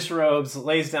disrobes,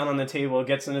 lays down on the table,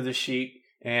 gets into the sheet,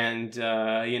 and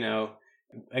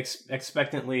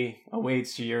expectantly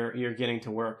awaits your getting to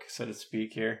work, so to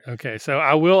speak. Here. Okay, so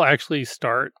I will actually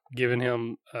start giving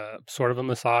him sort of a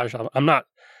massage. I'm not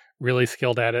really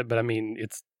skilled at it, but I mean,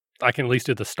 I can at least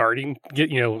do the starting,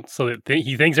 so that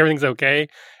he thinks everything's okay,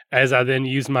 as I then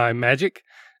use my magic.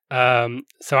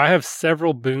 So I have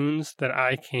several boons that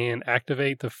I can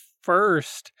activate. The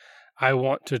first I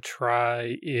want to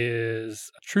try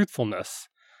is truthfulness,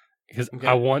 because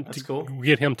I want to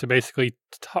get him to basically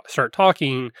start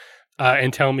talking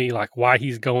and tell me like why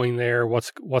he's going there,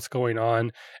 what's going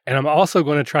on. And I'm also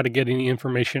going to try to get any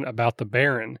information about the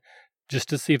Baron, just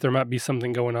to see if there might be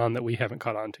something going on that we haven't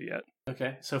caught on to yet.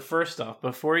 Okay, so first off,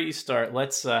 before you start,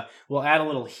 we'll add a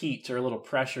little heat or a little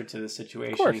pressure to the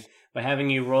situation by having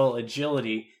you roll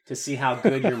agility to see how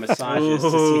good your massage is, to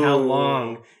see how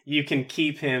long you can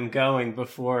keep him going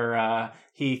before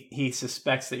he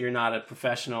suspects that you're not a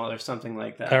professional or something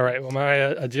like that. All right, well, my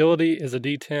agility is a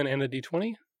D10 and a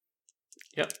D20.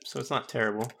 Yep, so it's not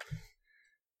terrible.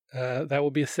 That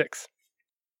will be a 6.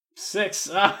 6.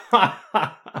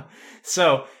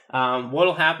 So,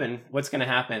 what's going to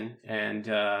happen,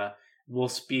 and we'll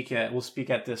speak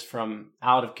at this from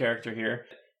out of character here.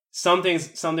 Something's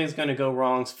going to go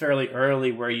wrong fairly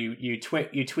early, where you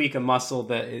tweak a muscle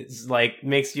that is like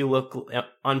makes you look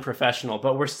unprofessional,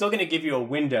 but we're still going to give you a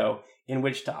window in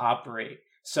which to operate.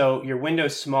 So your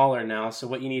window's smaller now, so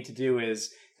what you need to do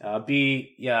is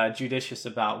be judicious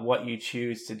about what you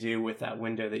choose to do with that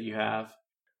window that you have.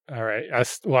 All right. I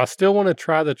still want to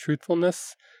try the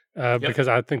truthfulness because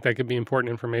I think that could be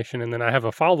important information. And then I have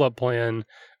a follow-up plan,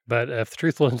 but if the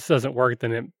truthfulness doesn't work,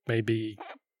 then it may be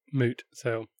moot.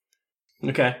 So,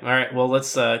 okay. All right. Well,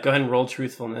 let's go ahead and roll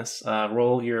truthfulness.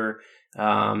 Roll your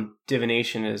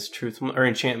divination as truthful or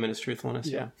enchantment as truthfulness.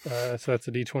 Yeah. So that's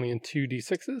a D20 and 2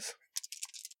 D6s.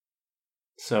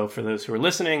 So for those who are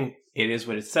listening, it is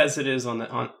what it says it is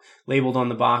labeled on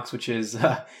the box, which is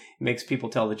makes people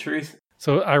tell the truth.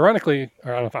 So ironically,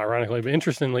 or I don't know if ironically, but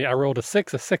interestingly, I rolled a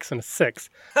 6, and a 6.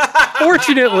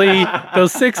 Fortunately,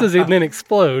 those 6s then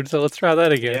explode. So let's try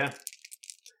that again.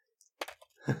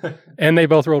 Yeah. And they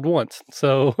both rolled once.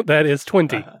 So that is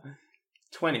 20.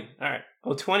 20. All right.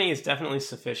 Well, 20 is definitely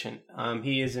sufficient.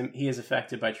 He is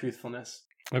affected by truthfulness.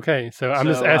 Okay. So I'm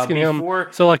just asking him.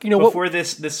 So before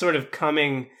this sort of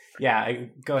coming. Yeah,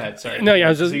 go ahead. Sorry. No,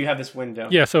 yeah. So you have this window.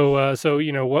 Yeah. So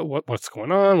what's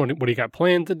going on? What do you got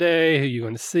planned today? Who are you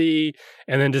going to see?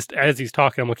 And then just as he's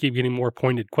talking, I'm gonna keep getting more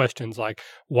pointed questions like,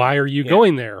 why are you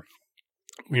going there?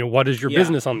 What is your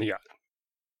business on the yacht?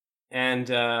 And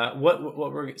So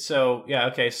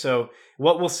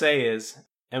what we'll say is,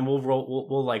 and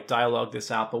we'll like dialogue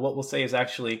this out. But what we'll say is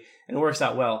actually, and it works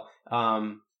out well.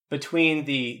 Between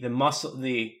the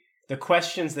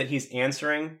questions that he's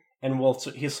answering. And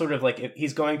he's sort of like,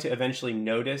 he's going to eventually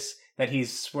notice that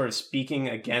he's sort of speaking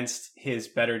against his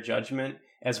better judgment,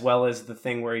 as well as the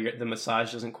thing where the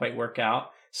massage doesn't quite work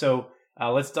out. So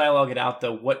let's dialogue it out,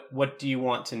 though. What do you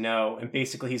want to know? And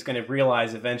basically, he's going to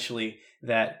realize eventually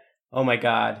that, oh my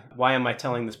God, why am I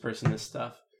telling this person this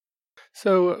stuff?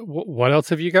 So what else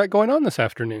have you got going on this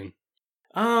afternoon?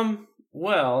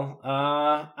 Well,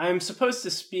 I'm supposed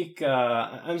to speak.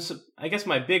 I guess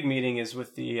my big meeting is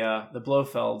with the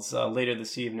Blofelds later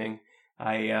this evening.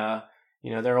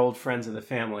 They're old friends of the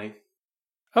family.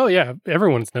 Oh yeah,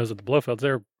 everyone knows of the Blofelds.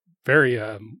 They're very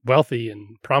wealthy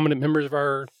and prominent members of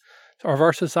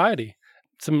our society.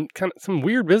 Some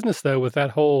weird business though with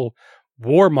that whole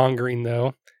warmongering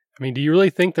though. I mean, do you really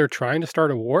think they're trying to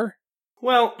start a war?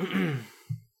 Well,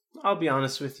 I'll be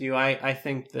honest with you. I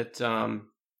think that.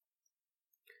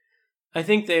 I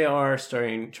think they are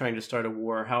trying to start a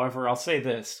war. However, I'll say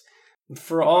this.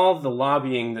 for all the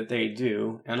lobbying that they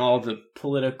do and all the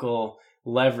political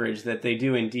leverage that they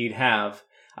do indeed have,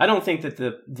 I don't think that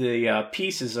the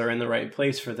pieces are in the right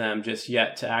place for them just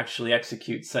yet to actually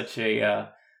execute such a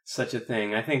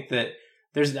thing. I think that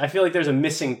I feel like there's a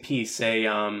missing piece,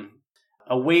 a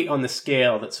weight on the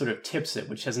scale that sort of tips it,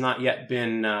 which has not yet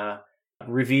been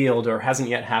revealed or hasn't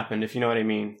yet happened, if you know what I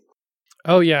mean.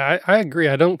 Oh, yeah, I agree.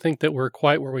 I don't think that we're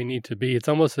quite where we need to be. It's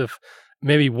almost as if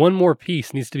maybe one more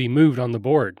piece needs to be moved on the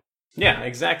board. Yeah,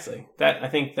 exactly. I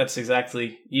think that's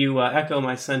exactly, you echo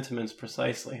my sentiments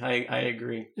precisely. I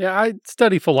agree. Yeah, I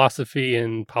study philosophy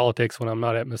and politics when I'm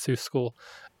not at masseuse school.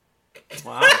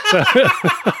 Wow.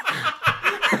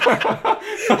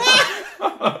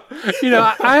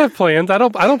 I have plans. I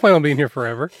don't plan on being here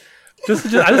forever. I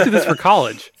just do this for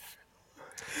college.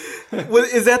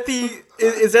 Is that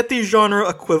the genre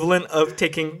equivalent of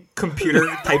taking computer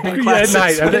typing classes?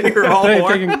 Yeah, at night. You're all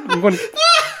born?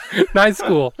 Night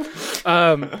school.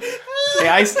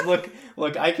 Hey,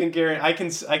 look. I can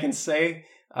guarantee. I can say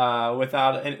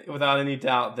without any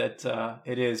doubt that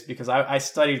it is, because I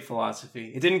studied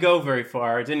philosophy. It didn't go very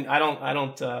far. I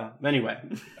don't. Anyway.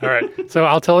 All right. So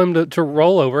I'll tell him to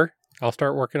roll over. I'll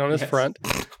start working on his front.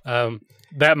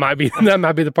 That might be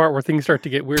the part where things start to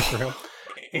get weird for him.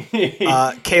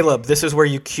 Caleb, this is where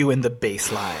you cue in the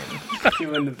bass line.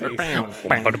 Cue in the bass.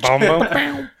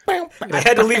 I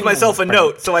had to leave myself a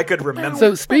note so I could remember.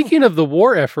 So speaking of the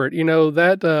war effort,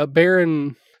 that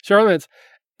Baron Charlemagne's,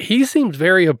 he seems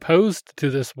very opposed to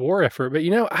this war effort, but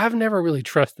I've never really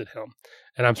trusted him,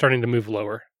 and I'm starting to move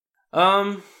lower.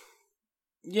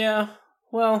 Yeah.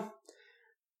 Well,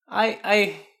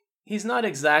 he's not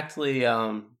exactly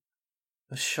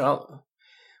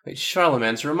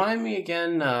Charlemagne's. Remind me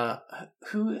again.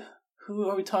 Who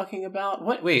are we talking about?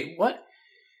 What? Wait. What?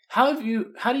 How do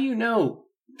you know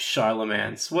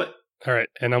Charlemagne's? What? All right,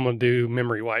 and I'm gonna do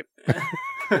memory wipe.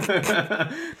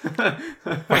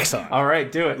 Wax on. All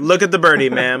right, do it. Look at the birdie,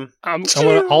 ma'am. I'm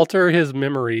gonna alter his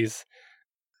memories.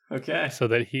 Okay. So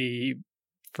that he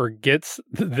forgets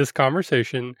this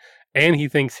conversation, and he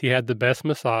thinks he had the best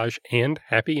massage and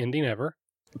happy ending ever.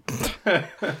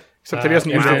 Except that he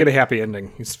doesn't usually get a happy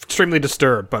ending. He's extremely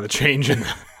disturbed by the change in.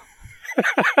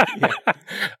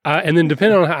 And then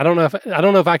depending on I don't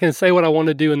know if I can say what I want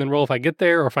to do and then roll if I get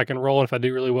there, or if I can roll and if I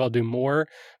do really well, do more.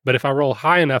 But if I roll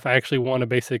high enough, I actually want to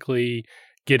basically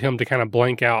get him to kind of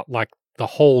blank out like the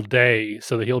whole day,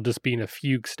 so that he'll just be in a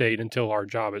fugue state until our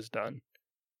job is done.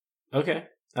 Okay.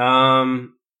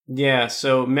 Yeah.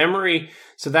 So memory.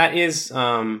 So that is.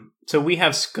 So we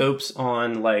have scopes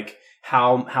on like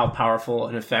how powerful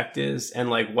an effect is, and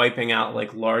like wiping out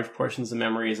like large portions of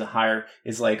memory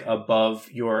is like above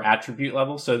your attribute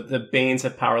level. So the Banes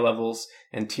have power levels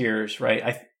and tiers,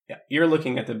 right? You're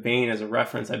looking at the Bane as a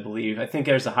reference, I believe. I think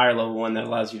there's a higher level one that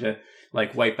allows you to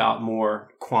like wipe out more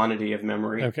quantity of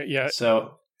memory. Okay, yeah.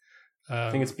 So I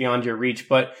think it's beyond your reach,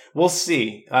 but we'll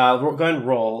see. We'll go and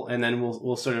roll, and then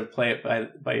we'll sort of play it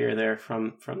by ear there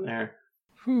from there.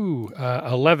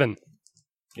 11.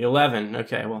 11.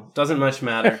 Okay, well, doesn't much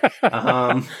matter.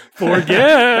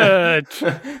 Forget.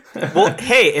 Well,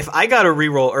 hey, if I got a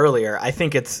reroll earlier, I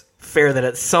think it's fair that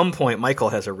at some point Michael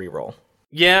has a reroll.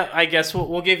 Yeah, I guess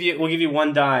we'll give you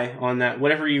one die on that.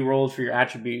 Whatever you rolled for your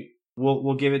attribute,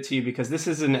 we'll give it to you, because this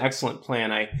is an excellent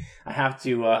plan. I have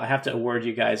to award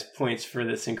you guys points for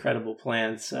this incredible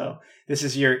plan. So this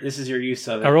is your use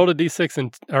of it. I rolled a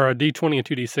d6 or a d20 and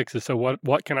 2 d6s. So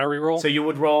what can I reroll? So you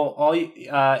would roll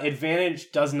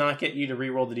advantage does not get you to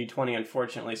reroll the d20,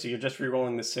 unfortunately. So you're just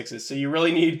rerolling the sixes. So you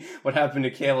really need what happened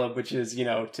to Caleb, which is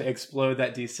to explode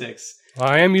that d6. Well,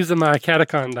 I am using my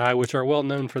Catacon die, which are well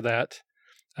known for that.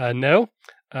 But no.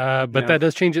 That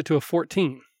does change it to a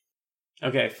 14.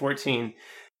 Okay, 14.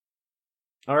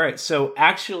 All right, so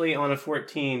actually on a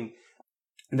 14,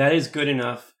 that is good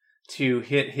enough to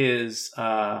hit his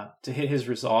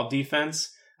resolve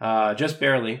defense, just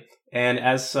barely, and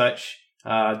as such,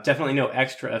 definitely no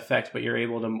extra effect, but you're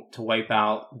able to wipe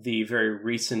out the very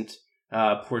recent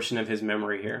portion of his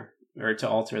memory here, or to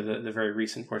alter the very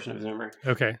recent portion of his memory.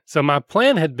 Okay, so my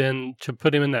plan had been to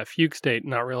put him in that fugue state,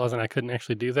 not realizing I couldn't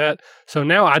actually do that. So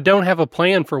now I don't have a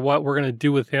plan for what we're going to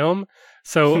do with him.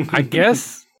 So I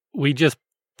guess we just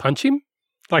punch him?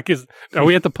 Are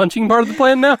we at the punching part of the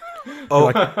plan now?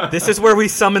 Oh, this is where we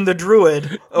summon the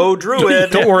druid. Oh,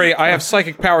 druid. Don't worry, I have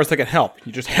psychic powers that can help.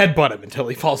 You just headbutt him until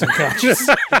he falls unconscious.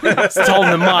 It's all in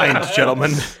the mind,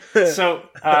 gentlemen. So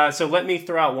let me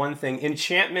throw out one thing.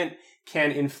 Enchantment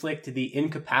can inflict the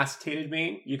incapacitated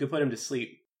Bane. You could put him to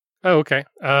sleep. Oh, okay.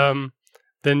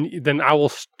 Then I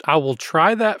will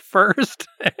try that first,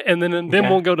 and then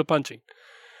we'll go to punching.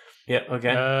 Yeah.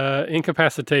 Okay.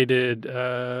 Incapacitated.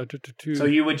 So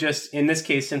you would just, in this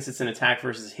case, since it's an attack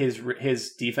versus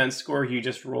his defense score, you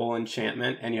just roll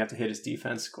enchantment and you have to hit his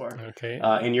defense score. Okay.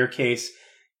 In your case,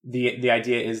 the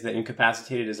idea is that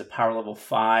incapacitated is a power level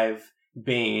 5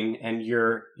 Bane, and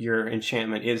your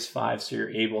enchantment is 5, so you're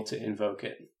able to invoke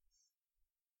it.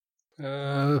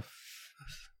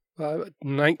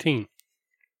 19.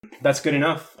 That's good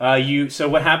enough. So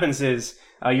what happens is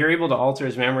you're able to alter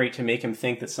his memory to make him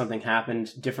think that something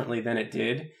happened differently than it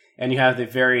did, and you have the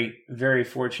very, very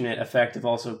fortunate effect of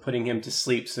also putting him to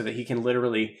sleep so that he can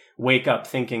literally wake up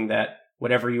thinking that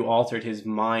whatever you altered his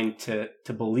mind to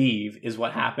believe is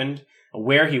what happened.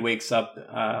 Where he wakes up,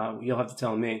 you'll have to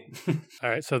tell me. All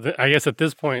right, so I guess at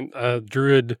this point,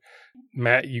 Druid,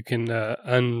 Matt, you can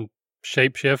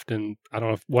shapeshift, and I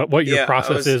don't know what your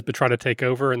process is, but try to take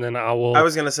over, and then I will... I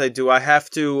was going to say, do I have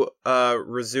to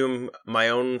resume my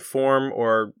own form,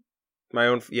 or my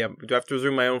own... Yeah, do I have to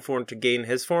resume my own form to gain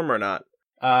his form, or not?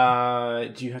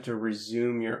 Do you have to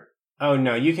resume your... Oh,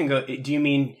 no, you can go... Do you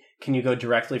mean... Can you go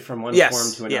directly from one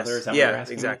form to another? Is that what you're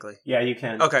asking? Exactly. Yeah, you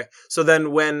can. Okay, so then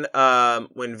when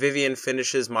Vivian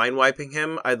finishes mind wiping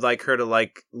him, I'd like her to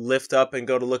lift up and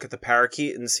go to look at the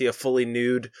parakeet and see a fully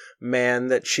nude man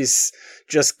that she's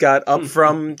just got up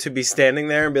from to be standing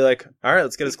there and be like, all right,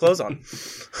 let's get his clothes on.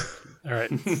 All right.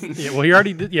 Yeah, well, he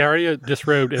already did. Yeah, already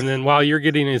disrobed, and then while you're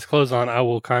getting his clothes on, I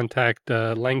will contact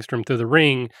Langstrom through the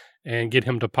ring and get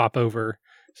him to pop over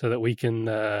so that we can,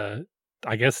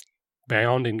 I guess,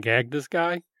 bound and gag this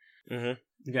guy.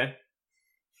 Mm-hmm. Okay.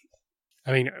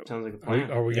 I mean, sounds like a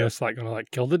plan. Are we just gonna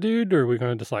kill the dude, or are we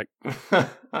gonna just I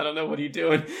don't know. What are you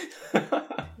doing?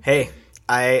 Hey,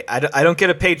 I don't get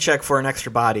a paycheck for an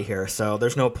extra body here, so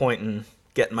there's no point in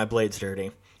getting my blades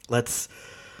dirty. Let's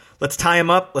tie him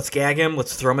up. Let's gag him.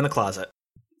 Let's throw him in the closet.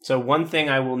 So one thing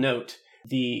I will note: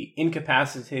 the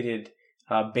incapacitated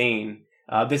Bane.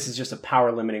 This is just a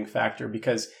power limiting factor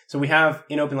because we have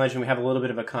in Open Legend, we have a little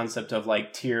bit of a concept of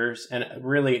tiers, and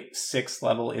really 6th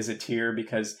level is a tier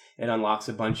because it unlocks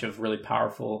a bunch of really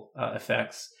powerful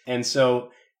effects. And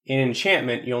so in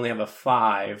enchantment, you only have a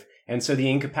 5. And so the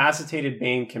incapacitated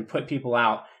Bane can put people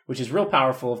out, which is real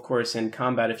powerful, of course, in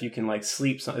combat if you can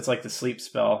sleep. It's like the sleep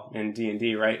spell in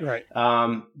D&D, right? Right.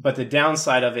 But the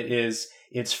downside of it is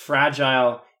it's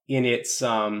fragile in its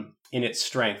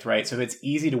strength, right? So it's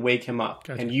easy to wake him up.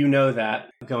 Gotcha. And you know that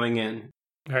going in.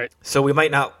 All right. So we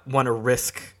might not want to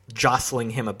risk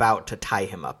jostling him about to tie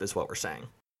him up, is what we're saying.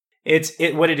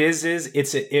 What it is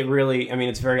it really, I mean,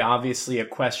 it's very obviously a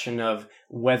question of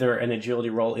whether an agility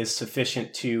roll is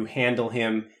sufficient to handle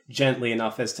him gently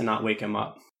enough as to not wake him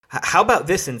up. How about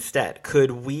this instead?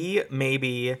 Could we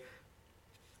maybe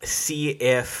see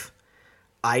if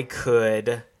I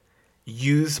could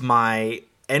use my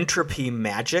entropy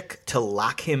magic to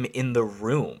lock him in the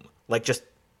room, just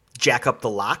jack up the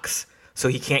locks so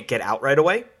he can't get out right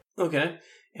away? Okay,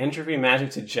 entropy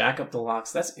magic to jack up the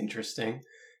locks. That's interesting.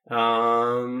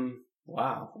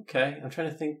 Wow. Okay, I'm trying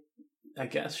to think. I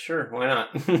guess sure. Why not?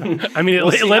 I mean,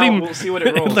 we'll see what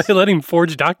it rolls. Let him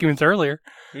forge documents earlier.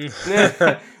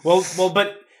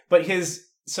 But his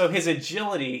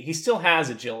agility, he still has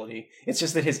agility. It's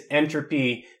just that his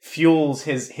entropy fuels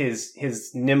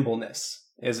his nimbleness.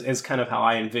 Is kind of how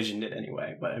I envisioned it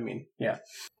anyway. But I mean, yeah.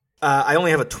 I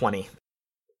only have a 20.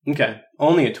 Okay,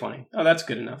 only a 20. Oh, that's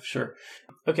good enough. Sure.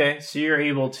 Okay, so you're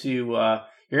able to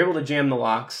jam the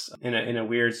locks in a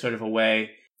weird sort of a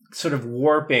way, sort of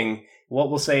warping. What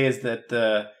we'll say is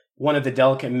that one of the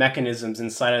delicate mechanisms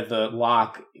inside of the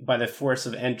lock, by the force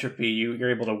of entropy, you're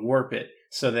able to warp it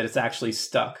so that it's actually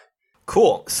stuck.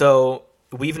 Cool. So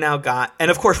we've now got,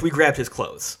 and of course we grabbed his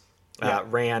clothes. Yeah,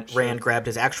 Rand grabbed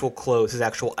his actual clothes, his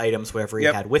actual items, whatever he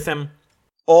had with him.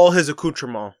 All his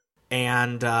accoutrements.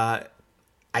 And I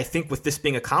think with this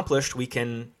being accomplished, we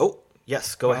can... Oh,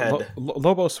 yes, go ahead.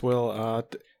 Lobos will...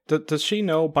 does she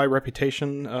know by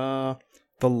reputation the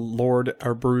Lord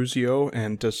Arbruzio?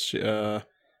 And does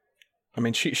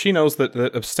she... she knows that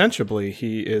ostensibly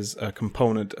he is a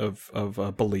component of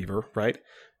a believer, right?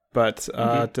 But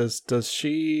does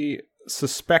she...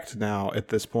 suspect now at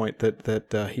this point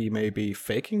that he may be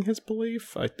faking his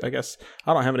belief? I guess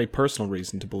I don't have any personal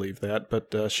reason to believe that,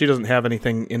 but she doesn't have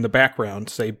anything in the background,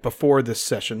 say, before this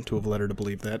session to have led her to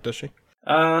believe that, does she?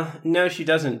 No, she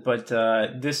doesn't, but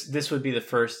this would be the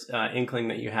first inkling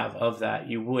that you have of that.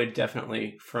 You would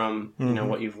definitely, from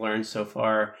what you've learned so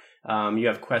far, you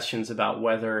have questions about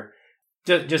whether,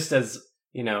 just as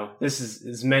this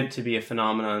is meant to be a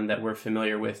phenomenon that we're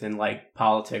familiar with in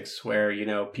politics, where,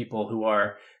 people who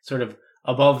are sort of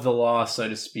above the law, so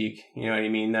to speak, you know what I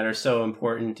mean, that are so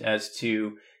important as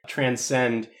to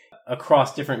transcend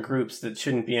across different groups that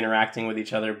shouldn't be interacting with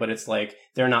each other, but it's like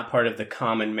they're not part of the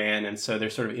common man, and so they're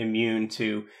sort of immune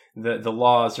to the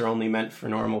laws are only meant for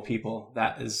normal people.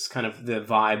 That is kind of the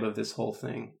vibe of this whole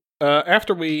thing.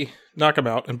 After we knock him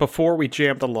out, and before we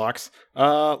jam the locks,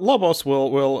 Lobos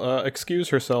will excuse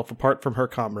herself apart from her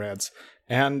comrades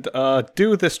and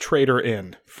do this traitor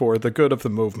in for the good of the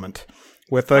movement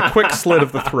with a quick slit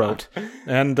of the throat.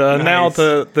 And Nice. now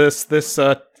this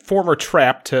former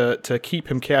trap to keep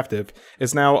him captive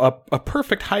is now a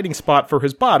perfect hiding spot for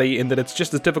his body, in that it's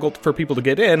just as difficult for people to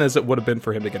get in as it would have been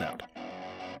for him to get out.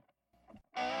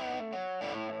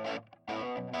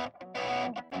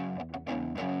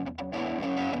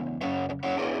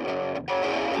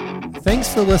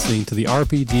 Thanks for listening to the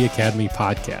RPG Academy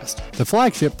podcast, the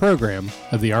flagship program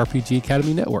of the RPG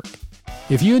Academy Network.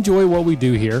 If you enjoy what we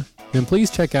do here, then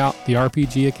please check out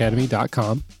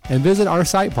therpgacademy.com and visit our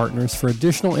site partners for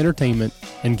additional entertainment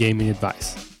and gaming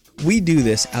advice. We do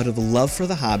this out of love for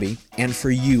the hobby and for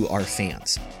you, our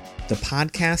fans. The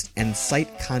podcast and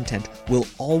site content will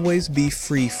always be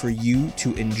free for you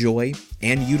to enjoy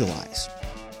and utilize.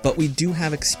 But we do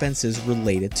have expenses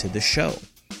related to the show.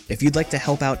 If you'd like to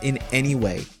help out in any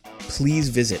way, please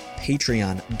visit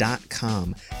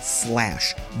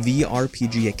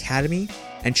patreon.com/therpgacademy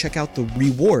and check out the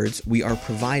rewards we are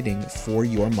providing for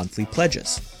your monthly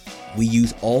pledges. We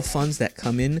use all funds that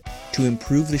come in to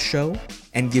improve the show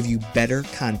and give you better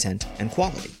content and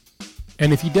quality.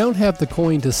 And if you don't have the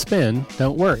coin to spend,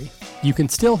 don't worry. You can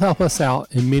still help us out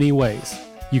in many ways.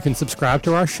 You can subscribe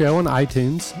to our show on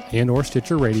iTunes and/or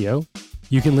Stitcher Radio.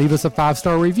 You can leave us a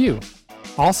 5-star review.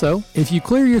 Also, if you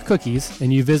clear your cookies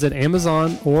and you visit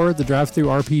Amazon or the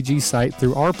DriveThruRPG site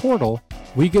through our portal,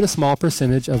 we get a small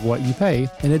percentage of what you pay,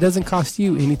 and it doesn't cost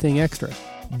you anything extra.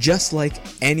 Just like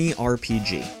any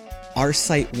RPG, our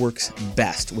site works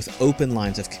best with open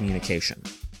lines of communication.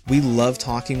 We love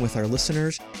talking with our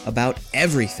listeners about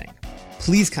everything.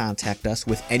 Please contact us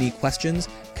with any questions,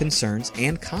 concerns,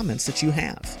 and comments that you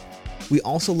have. We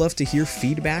also love to hear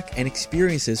feedback and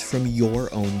experiences from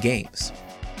your own games.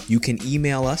 You can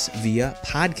email us via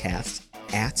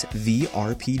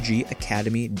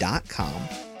podcast@therpgacademy.com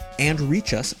and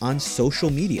reach us on social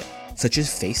media, such as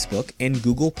Facebook and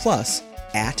Google+,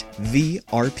 at The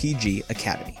RPG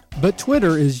Academy. But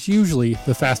Twitter is usually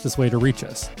the fastest way to reach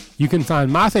us. You can find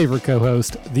my favorite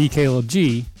co-host, The Caleb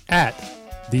G, at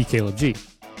The Caleb G.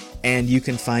 And you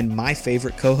can find my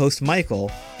favorite co-host,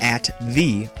 Michael, at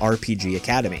The RPG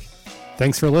Academy.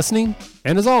 Thanks for listening,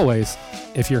 and as always,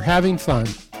 if you're having fun,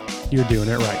 you're doing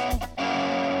it right.